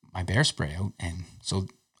bear spray out. And so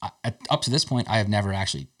up to this point, I have never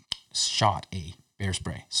actually shot a bear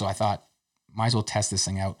spray. So I thought, might as well test this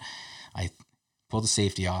thing out. I pulled the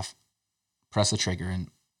safety off, press the trigger, and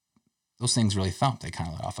those things really thump. They kind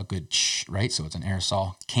of let off a good right? So it's an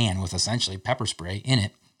aerosol can with essentially pepper spray in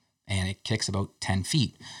it. and it kicks about 10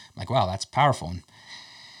 feet. I'm like, wow, that's powerful. And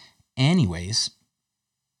anyways,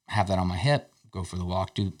 have that on my hip, go for the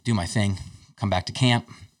walk, do my thing, come back to camp.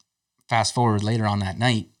 Fast forward later on that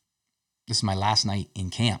night, this is my last night in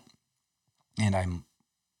camp, and I'm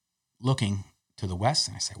looking to the west,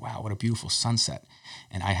 and I say, wow, what a beautiful sunset.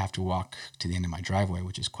 And I have to walk to the end of my driveway,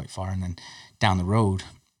 which is quite far, and then down the road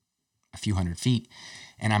a few hundred feet,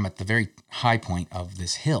 and I'm at the very high point of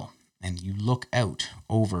this hill, and you look out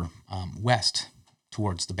over west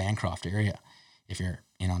towards the Bancroft area. If you're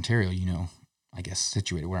in Ontario, you know, I guess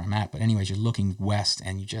situated where I'm at, but anyways, you're looking west,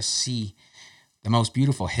 and you just see the most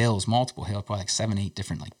beautiful hills, multiple hills, probably like 7, 8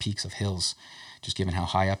 different like peaks of hills, just given how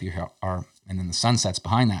high up you are, and then the sunset's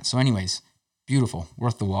behind that. So anyways, beautiful,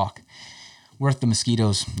 worth the walk, worth the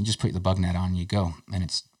mosquitoes. You just put the bug net on and you go, and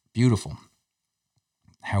it's beautiful.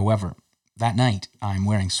 However, that night I'm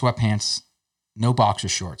wearing sweatpants, no boxer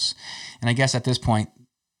shorts. And I guess at this point,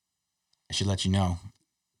 I should let you know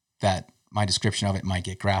that my description of it might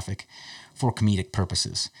get graphic for comedic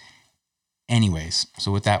purposes. Anyways,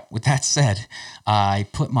 so with that said, I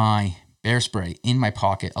put my bear spray in my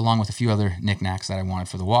pocket along with a few other knickknacks that I wanted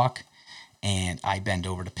for the walk, and I bend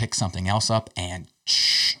over to pick something else up, and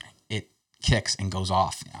it kicks and goes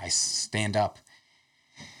off. I stand up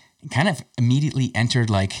and kind of immediately entered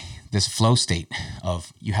like this flow state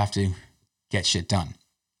of you have to get shit done.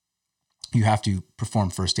 You have to perform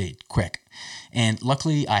first aid quick. And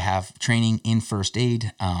luckily I have training in first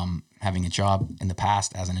aid, having a job in the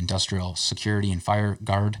past as an industrial security and fire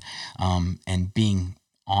guard, and being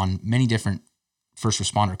on many different first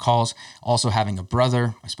responder calls. Also having a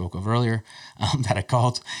brother I spoke of earlier that I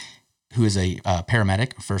called, who is a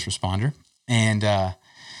paramedic, a first responder. And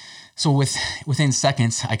so within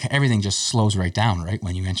seconds, everything just slows right down, right?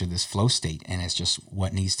 When you enter this flow state, and it's just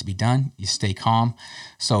what needs to be done. You stay calm.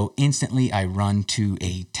 So instantly I run to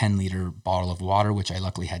a 10-liter bottle of water, which I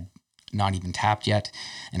luckily had not even tapped yet,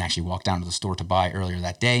 and actually walked down to the store to buy earlier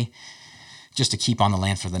that day, just to keep on the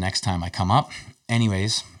land for the next time I come up.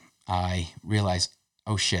 Anyways, I realize,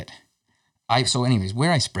 oh shit.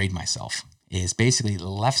 Where I sprayed myself is basically the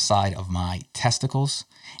left side of my testicles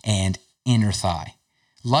and inner thigh.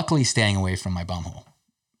 Luckily staying away from my bumhole.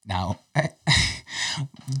 Now, I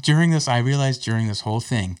realized during this whole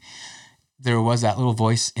thing, there was that little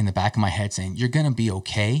voice in the back of my head saying, you're going to be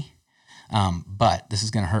okay, but this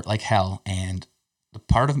is going to hurt like hell. And the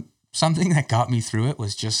part of something that got me through it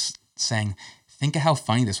was just saying, think of how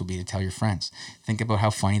funny this will be to tell your friends. Think about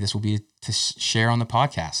how funny this will be to share on the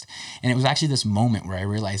podcast. And it was actually this moment where I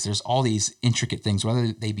realized there's all these intricate things,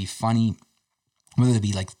 whether they be funny, whether they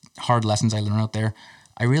be like hard lessons I learned out there.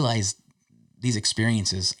 I realized these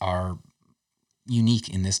experiences are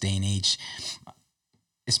unique in this day and age,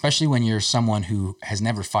 especially when you're someone who has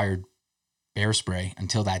never fired bear spray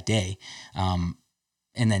until that day, and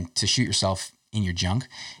then to shoot yourself in your junk.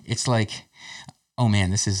 It's like, oh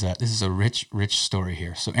man, this is a rich story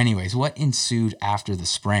here. So anyways, what ensued after the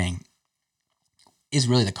spraying is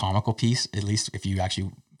really the comical piece, at least if you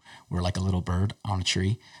actually were like a little bird on a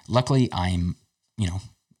tree. Luckily, I'm,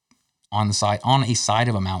 on a side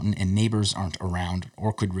of a mountain, and neighbors aren't around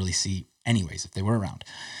or could really see anyways if they were around.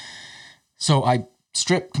 So I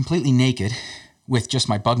stripped completely naked with just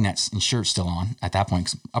my bug nets and shirt still on at that point,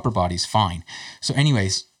 'cause upper body's fine. So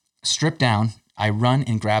anyways, stripped down, I run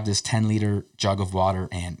and grab this 10-liter jug of water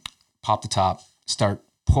and pop the top, start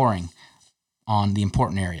pouring on the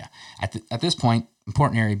important area. At this point,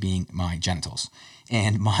 important area being my genitals,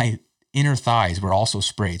 and my inner thighs were also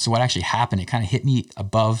sprayed. So what actually happened, it kind of hit me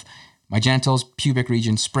above my genitals, pubic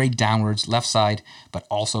region, sprayed downwards, left side, but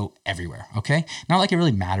also everywhere, okay? Not like it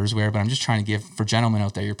really matters where, but I'm just trying to give, for gentlemen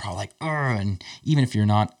out there, you're probably like, ugh, and even if you're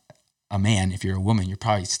not a man, if you're a woman, you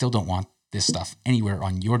probably still don't want this stuff anywhere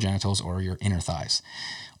on your genitals or your inner thighs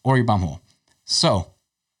or your bumhole. So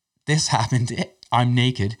this happened, I'm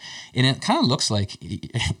naked, and it kind of looks like,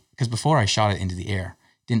 because before I shot it into the air,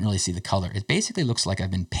 didn't really see the color. It basically looks like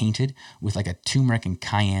I've been painted with like a turmeric and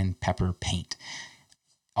cayenne pepper paint.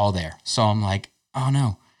 All there. So I'm like, oh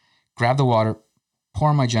no, grab the water, pour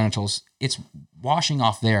on my genitals. It's washing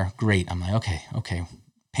off there. Great. I'm like, okay.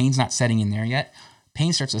 Pain's not setting in there yet.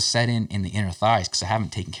 Pain starts to set in the inner thighs because I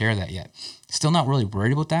haven't taken care of that yet. Still not really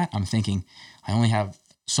worried about that. I'm thinking I only have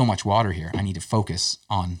so much water here. I need to focus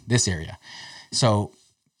on this area. So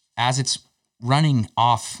as it's running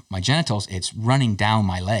off my genitals, it's running down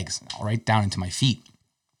my legs, right down into my feet.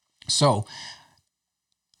 So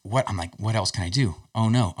I'm like, what else can I do? Oh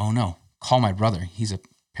no. Call my brother. He's a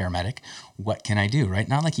paramedic. What can I do? Right?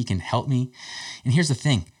 Not like he can help me. And here's the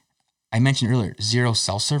thing. I mentioned earlier, zero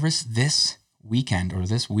self-service. This weekend or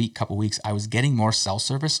this week, couple weeks, I was getting more cell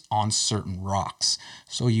service on certain rocks.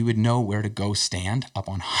 So you would know where to go stand up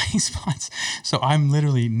on high spots. So I'm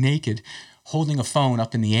literally naked, holding a phone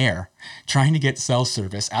up in the air, trying to get cell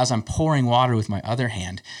service as I'm pouring water with my other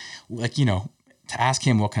hand, like, to ask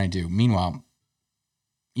him, what can I do? Meanwhile,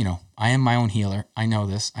 I am my own healer. I know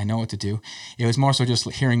this. I know what to do. It was more so just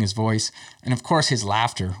hearing his voice. And of course, his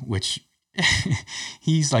laughter, which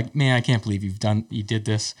he's like, man, I can't believe you did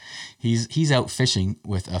this. He's out fishing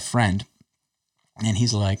with a friend, and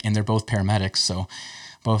he's like, and they're both paramedics. So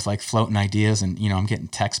both like floating ideas, and, I'm getting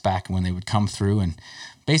texts back when they would come through, and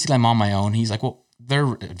basically I'm on my own. He's like, well,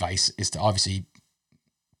 their advice is to obviously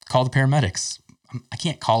call the paramedics. I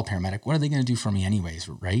can't call a paramedic. What are they going to do for me anyways,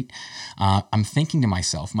 right? I'm thinking to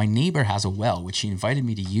myself, my neighbor has a well, which he invited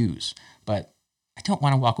me to use, but I don't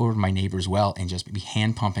want to walk over to my neighbor's well and just be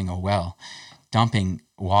hand pumping a well, dumping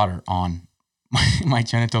water on my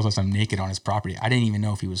genitals as I'm naked on his property. I didn't even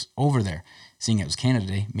know if he was over there. Seeing it was Canada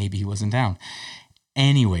Day, maybe he wasn't down.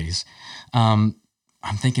 Anyways, I'm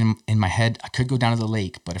thinking in my head, I could go down to the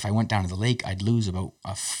lake, but if I went down to the lake, I'd lose about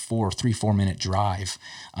a 4 minute drive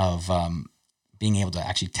of being able to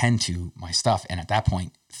actually tend to my stuff. And at that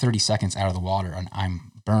point, 30 seconds out of the water and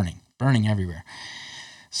I'm burning everywhere.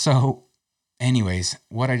 So anyways,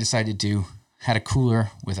 what I decided to do, had a cooler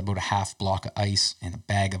with about a half block of ice and a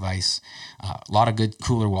bag of ice, a lot of good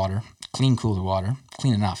cooler water, clean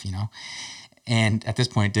enough, And at this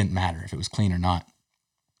point, it didn't matter if it was clean or not.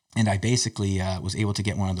 And I basically was able to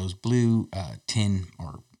get one of those blue tin,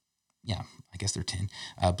 or I guess they're tin,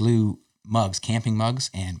 blue mugs, camping mugs,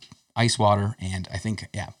 and ice water. And I think,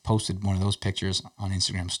 posted one of those pictures on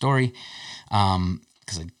Instagram story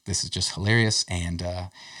because this is just hilarious. And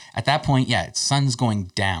at that point, it's sun's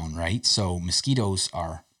going down, right? So mosquitoes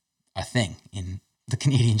are a thing in the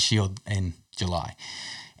Canadian Shield in July.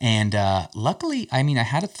 And luckily, I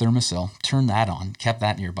had a thermocell, turned that on, kept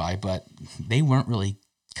that nearby, but they weren't really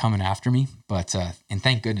coming after me. But and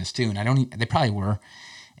thank goodness too. And they probably were,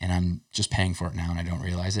 and I'm just paying for it now and I don't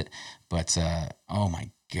realize it. But oh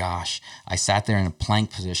my gosh, I sat there in a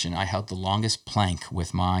plank position. I held the longest plank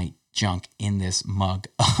with my junk in this mug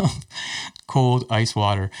of cold ice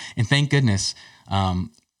water. And thank goodness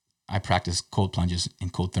I practiced cold plunges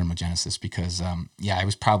and cold thermogenesis because, I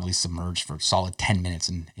was probably submerged for a solid 10 minutes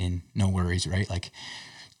in no worries, right? Like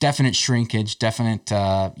definite shrinkage, definite,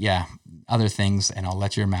 other things, and I'll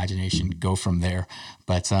let your imagination go from there.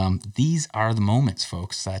 But these are the moments,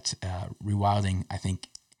 folks, that rewilding, I think,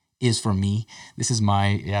 is for me. This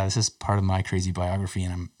is part of my crazy biography,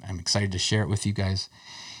 and I'm excited to share it with you guys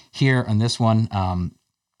here on this one.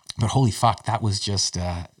 But holy fuck, that was just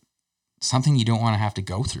something you don't want to have to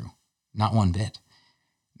go through. Not one bit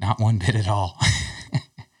at all.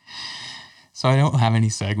 So I don't have any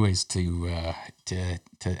segues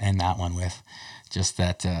to end that one with. Just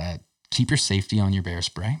that keep your safety on your bear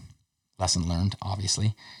spray. Lesson learned,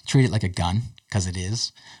 obviously. Treat it like a gun, because it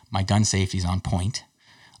is. My gun safety is on point.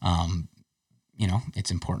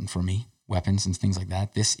 It's important for me. Weapons and things like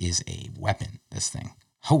that. This is a weapon, this thing.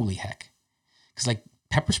 Holy heck. Because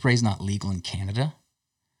pepper spray is not legal in Canada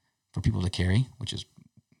for people to carry,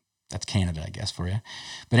 that's Canada, I guess, for you.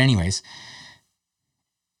 But anyways,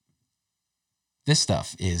 this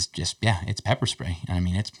stuff is just, it's pepper spray. And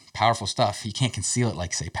it's powerful stuff. You can't conceal it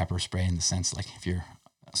like, say, pepper spray in the sense, if you're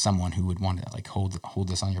someone who would want to, hold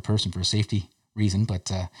this on your person for a safety reason. But,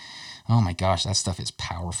 oh my gosh, that stuff is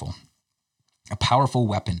powerful. A powerful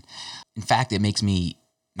weapon. In fact, it makes me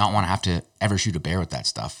not want to have to ever shoot a bear with that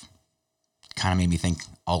stuff. Kind of made me think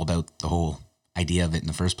all about the whole idea of it in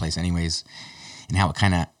the first place anyways, and how it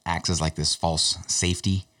kind of acts as this false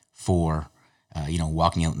safety for,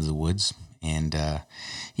 walking out into the woods. And, I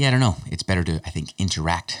don't know. It's better to, I think,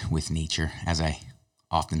 interact with nature, as I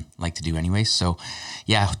often like to do anyways. So,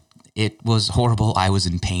 it was horrible. I was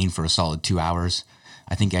in pain for a solid 2 hours.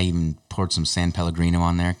 I think I even poured some San Pellegrino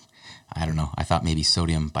on there. I don't know. I thought maybe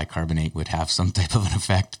sodium bicarbonate would have some type of an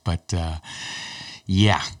effect, but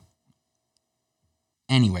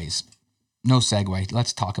Anyways, no segue.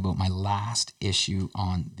 Let's talk about my last issue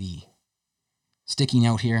on the sticky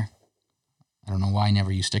note here. I don't know why I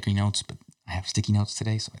never use sticky notes, but I have sticky notes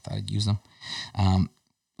today, so I thought I'd use them.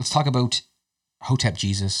 Let's talk about Hotep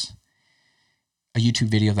Jesus, a YouTube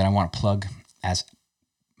video that I want to plug as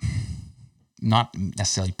not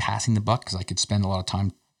necessarily passing the buck, because I could spend a lot of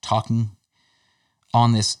time talking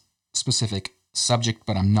on this specific subject,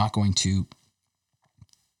 but I'm not going to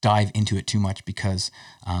dive into it too much because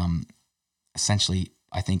essentially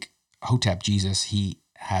I think Hotep Jesus, he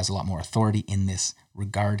has a lot more authority in this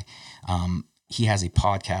regard. He has a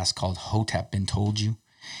podcast called Hotep Been Told You,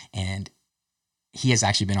 and he has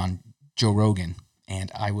actually been on Joe Rogan,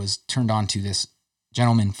 and I was turned on to this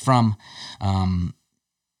gentleman from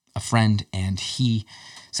a friend, and he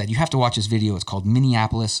said, you have to watch this video. It's called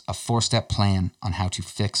Minneapolis, a 4-step plan on how to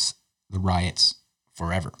fix the riots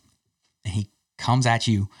forever. And he comes at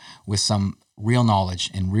you with some real knowledge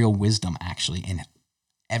and real wisdom, actually, in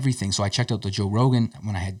everything. So I checked out the Joe Rogan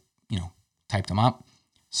when I had, typed him up,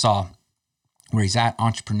 saw where he's at,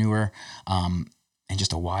 entrepreneur, and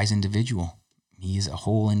just a wise individual. He's a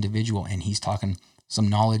whole individual, and he's talking some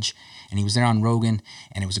knowledge, and he was there on Rogan,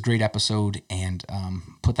 and it was a great episode, and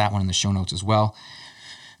put that one in the show notes as well,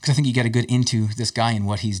 because I think you get a good into this guy and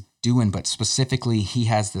what he's doing. But specifically, he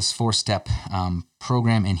has this 4-step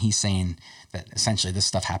program, and he's saying that essentially this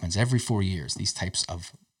stuff happens every 4 years, these types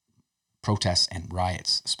of protests and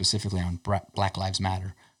riots, specifically on Black Lives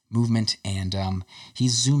Matter movement. And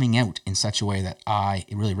he's zooming out in such a way that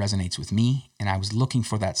it really resonates with me. And I was looking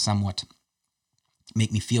for that somewhat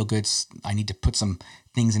make me feel good. I need to put some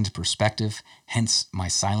things into perspective, hence my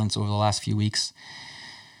silence over the last few weeks.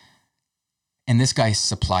 And this guy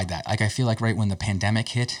supplied that. Like, I feel like right when the pandemic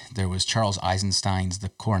hit, there was Charles Eisenstein's The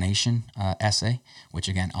Coronation essay, which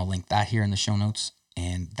again, I'll link that here in the show notes.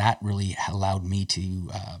 And that really allowed me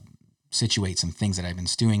to situate some things that I've been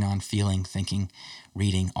stewing on, feeling, thinking,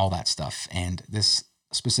 reading, all that stuff. And this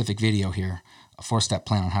specific video here, a 4-step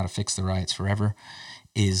plan on how to fix the riots forever,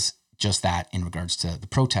 is just that in regards to the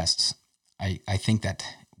protests. I think that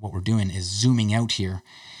what we're doing is zooming out here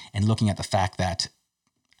and looking at the fact that,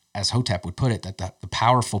 as Hotep would put it, that the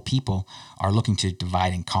powerful people are looking to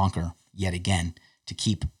divide and conquer yet again to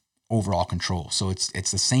keep overall control. So it's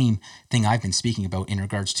the same thing I've been speaking about in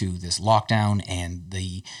regards to this lockdown and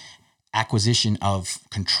the acquisition of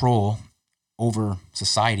control over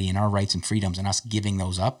society and our rights and freedoms, and us giving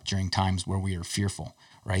those up during times where we are fearful,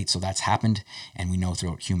 right? So that's happened, and we know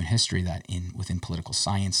throughout human history that within political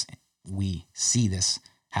science, we see this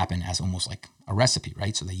happen as almost like a recipe,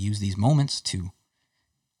 right? So they use these moments to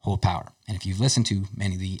hold power. And if you've listened to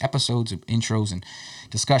many of the episodes, intros, and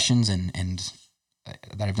discussions and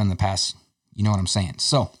that I've done in the past, you know what I'm saying.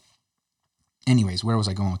 So anyways, where was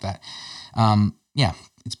I going with that? Yeah,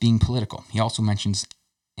 it's being political. He also mentions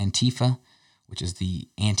Antifa, which is the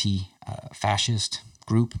anti-fascist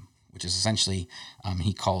group, which is essentially,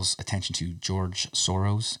 he calls attention to George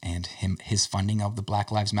Soros and his funding of the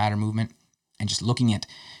Black Lives Matter movement, and just looking at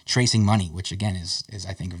tracing money, which again is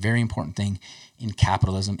I think a very important thing in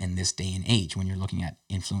capitalism in this day and age, when you're looking at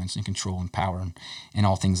influence and control and power and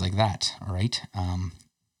all things like that. All right.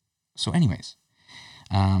 So anyways,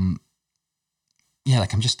 yeah,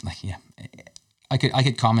 like I'm just like, yeah, I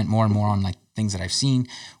could comment more and more on like things that I've seen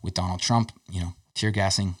with Donald Trump, tear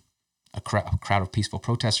gassing a crowd of peaceful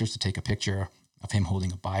protesters to take a picture of him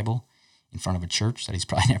holding a Bible in front of a church that he's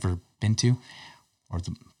probably never been to, or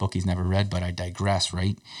the book he's never read, but I digress,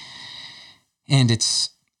 right? And it's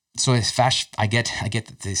I get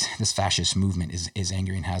that this fascist movement is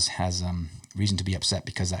angry and has reason to be upset,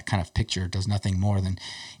 because that kind of picture does nothing more than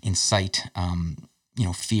incite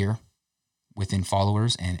fear within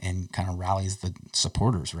followers and kind of rallies the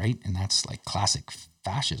supporters, right? And that's like classic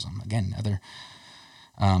fascism. Again, another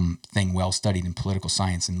thing well studied in political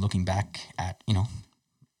science, and looking back at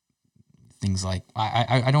things like,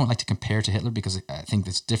 I don't like to compare to Hitler, because I think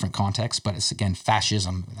it's different context, but it's, again,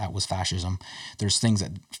 fascism. That was fascism. There's things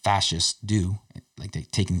that fascists do, like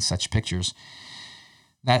taking such pictures,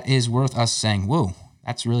 that is worth us saying, whoa,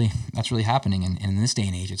 that's really happening. And in this day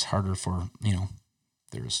and age, it's harder for,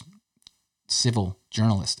 there's civil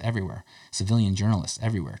journalists everywhere, civilian journalists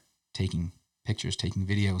everywhere, taking pictures, taking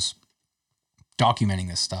videos, documenting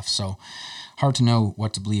this stuff. So hard to know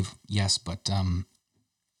what to believe, yes, but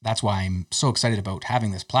that's why I'm so excited about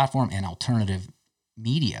having this platform and alternative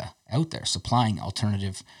media out there, supplying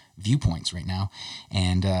alternative viewpoints right now,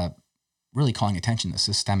 and really calling attention to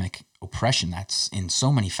systemic oppression that's in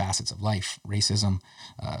so many facets of life: racism,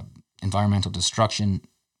 environmental destruction,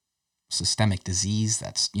 systemic disease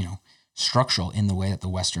that's, structural in the way that the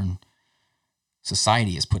Western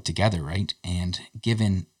society is put together, right? And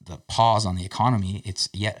given the pause on the economy, it's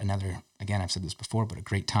yet another, again, I've said this before, but a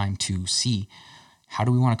great time to see, how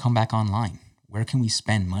do we want to come back online? Where can we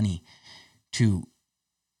spend money to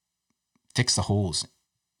fix the holes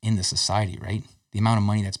in the society, right? The amount of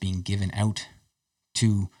money that's being given out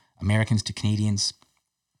to Americans, to Canadians,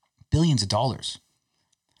 billions of dollars.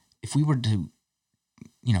 If we were to,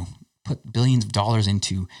 put billions of dollars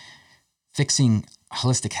into fixing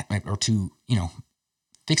holistic, or to,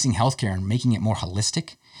 fixing healthcare and making it more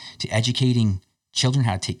holistic, to educating children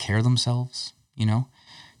how to take care of themselves,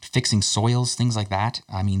 fixing soils, things like that.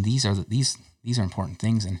 I mean, these These are important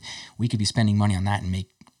things, and we could be spending money on that and make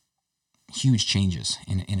huge changes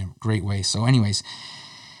in a great way. So anyways,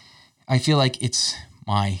 I feel like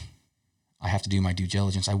I have to do my due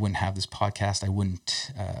diligence. I wouldn't have this podcast. I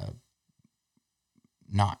wouldn't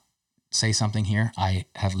not say something here. I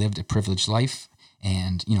have lived a privileged life,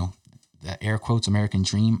 and, the air quotes American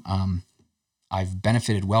dream. I've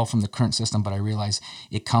benefited well from the current system, but I realize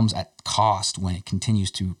it comes at cost when it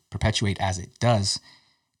continues to perpetuate as it does.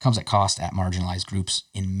 It comes at cost at marginalized groups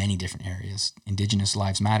in many different areas. Indigenous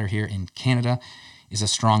Lives Matter here in Canada is a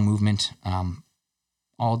strong movement,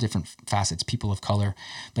 all different facets, people of color.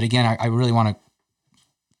 But again, I really want to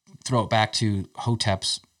throw it back to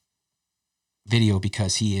Hotep's video,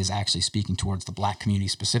 because he is actually speaking towards the Black community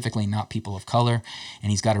specifically, not people of color.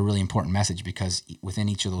 And he's got a really important message, because within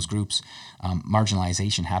each of those groups,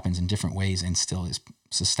 marginalization happens in different ways and still is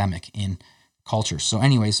systemic in culture. So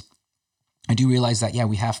anyways, I do realize that,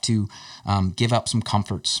 we have to give up some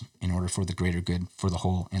comforts in order for the greater good for the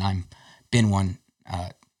whole. And I'm been one,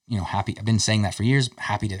 happy. I've been saying that for years,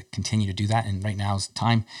 happy to continue to do that. And right now is the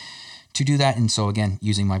time to do that. And so again,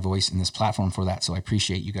 using my voice in this platform for that. So I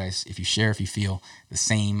appreciate you guys. If you share, if you feel the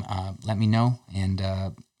same, let me know. And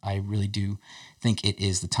I really do think it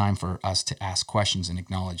is the time for us to ask questions and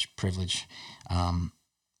acknowledge privilege,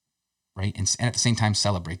 right? And at the same time,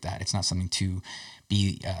 celebrate that. It's not something to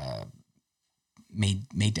be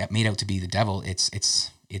made out to be the devil.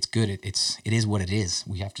 It's good. It is what it is.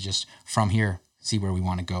 We have to just, from here, see where we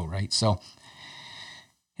want to go, right? So,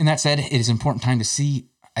 and that said, it is an important time to see,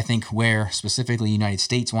 I think, where specifically the United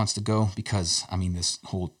States wants to go, because, this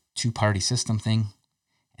whole two-party system thing,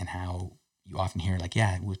 and how you often hear like,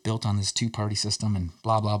 it was built on this two-party system and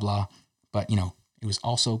blah, blah, blah. But, it was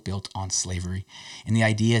also built on slavery. And the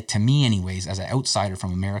idea, to me anyways, as an outsider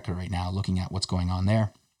from America right now, looking at what's going on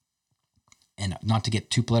there, and not to get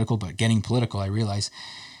too political, but getting political, I realize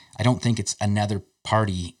I don't think it's another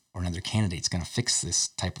party or another candidate's going to fix this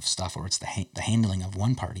type of stuff, or it's the handling of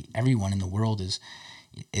one party. Everyone in the world is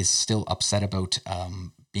still upset about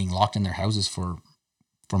being locked in their houses for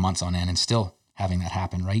months on end, and still having that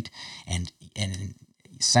happen, right? And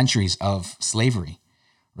centuries of slavery,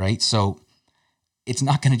 right? So it's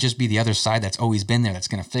not going to just be the other side that's always been there that's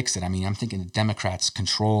going to fix it. I'm thinking Democrats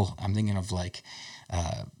control. I'm thinking of like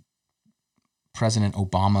President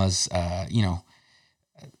Obama's,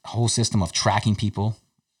 whole system of tracking people,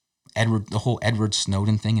 the whole Edward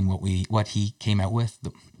Snowden thing, and what he came out with,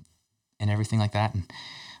 and everything like that, and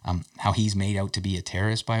how he's made out to be a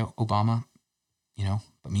terrorist by Obama,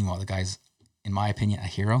 But meanwhile, the guy's, in my opinion, a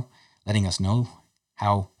hero, letting us know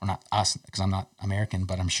how, or not us, because I'm not American,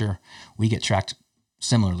 but I'm sure we get tracked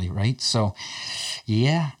similarly, right? So,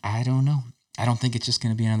 I don't know. I don't think it's just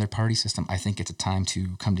going to be another party system. I think it's a time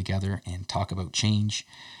to come together and talk about change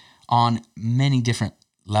on many different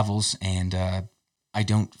levels, and I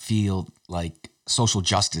don't feel like social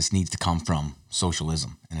justice needs to come from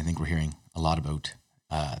socialism. And I think we're hearing a lot about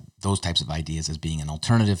those types of ideas as being an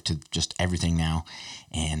alternative to just everything now.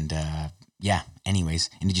 And anyways.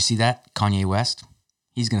 And did you see that? Kanye West,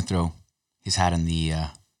 he's going to throw his hat in the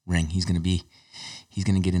ring. He's going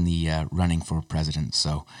to get in the running for president.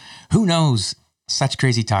 So who knows? Such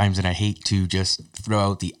crazy times, and I hate to just throw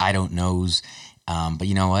out the I don't knows. But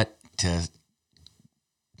you know what?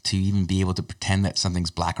 To even be able to pretend that something's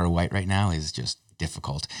black or white right now is just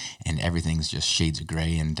difficult, and everything's just shades of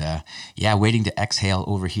gray. And waiting to exhale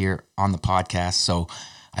over here on the podcast. So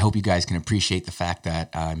I hope you guys can appreciate the fact that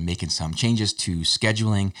I'm making some changes to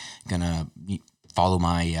scheduling. Gonna follow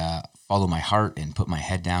my heart and put my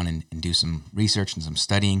head down and do some research and some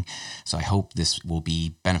studying. So I hope this will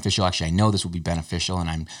be beneficial. Actually, I know this will be beneficial, and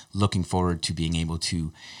I'm looking forward to being able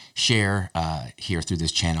to share here through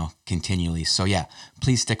this channel continually. So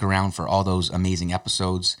please stick around for all those amazing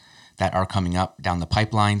episodes that are coming up down the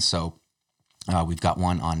pipeline. So we've got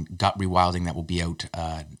one on gut rewilding that will be out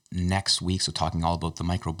next week. So talking all about the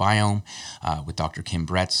microbiome with Dr. Kim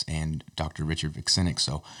Bretz and Dr. Richard Vixinik.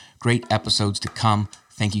 So great episodes to come.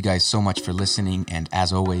 Thank you guys so much for listening. And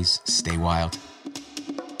as always, stay wild.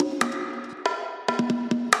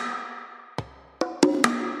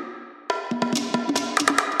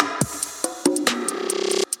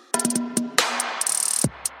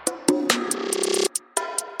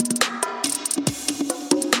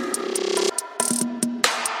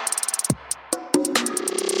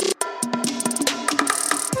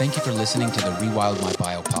 Thank you for listening to the Rewild My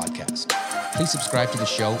Bio podcast. Please subscribe to the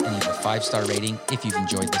show and leave a 5-star rating if you've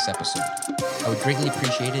enjoyed this episode. I would greatly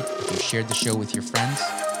appreciate it if you shared the show with your friends,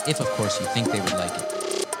 if of course you think they would like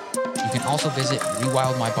it. You can also visit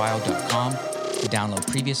rewildmybio.com to download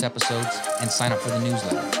previous episodes and sign up for the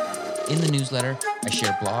newsletter. In the newsletter, I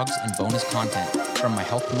share blogs and bonus content from my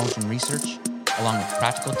health promotion research, along with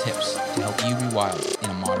practical tips to help you rewild in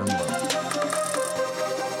a modern world.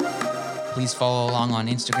 Please follow along on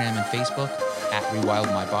Instagram and Facebook at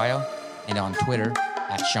RewildMyBio and on Twitter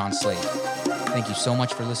at Shawn Slade. Thank you so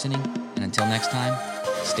much for listening, and until next time,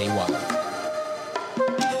 stay wild.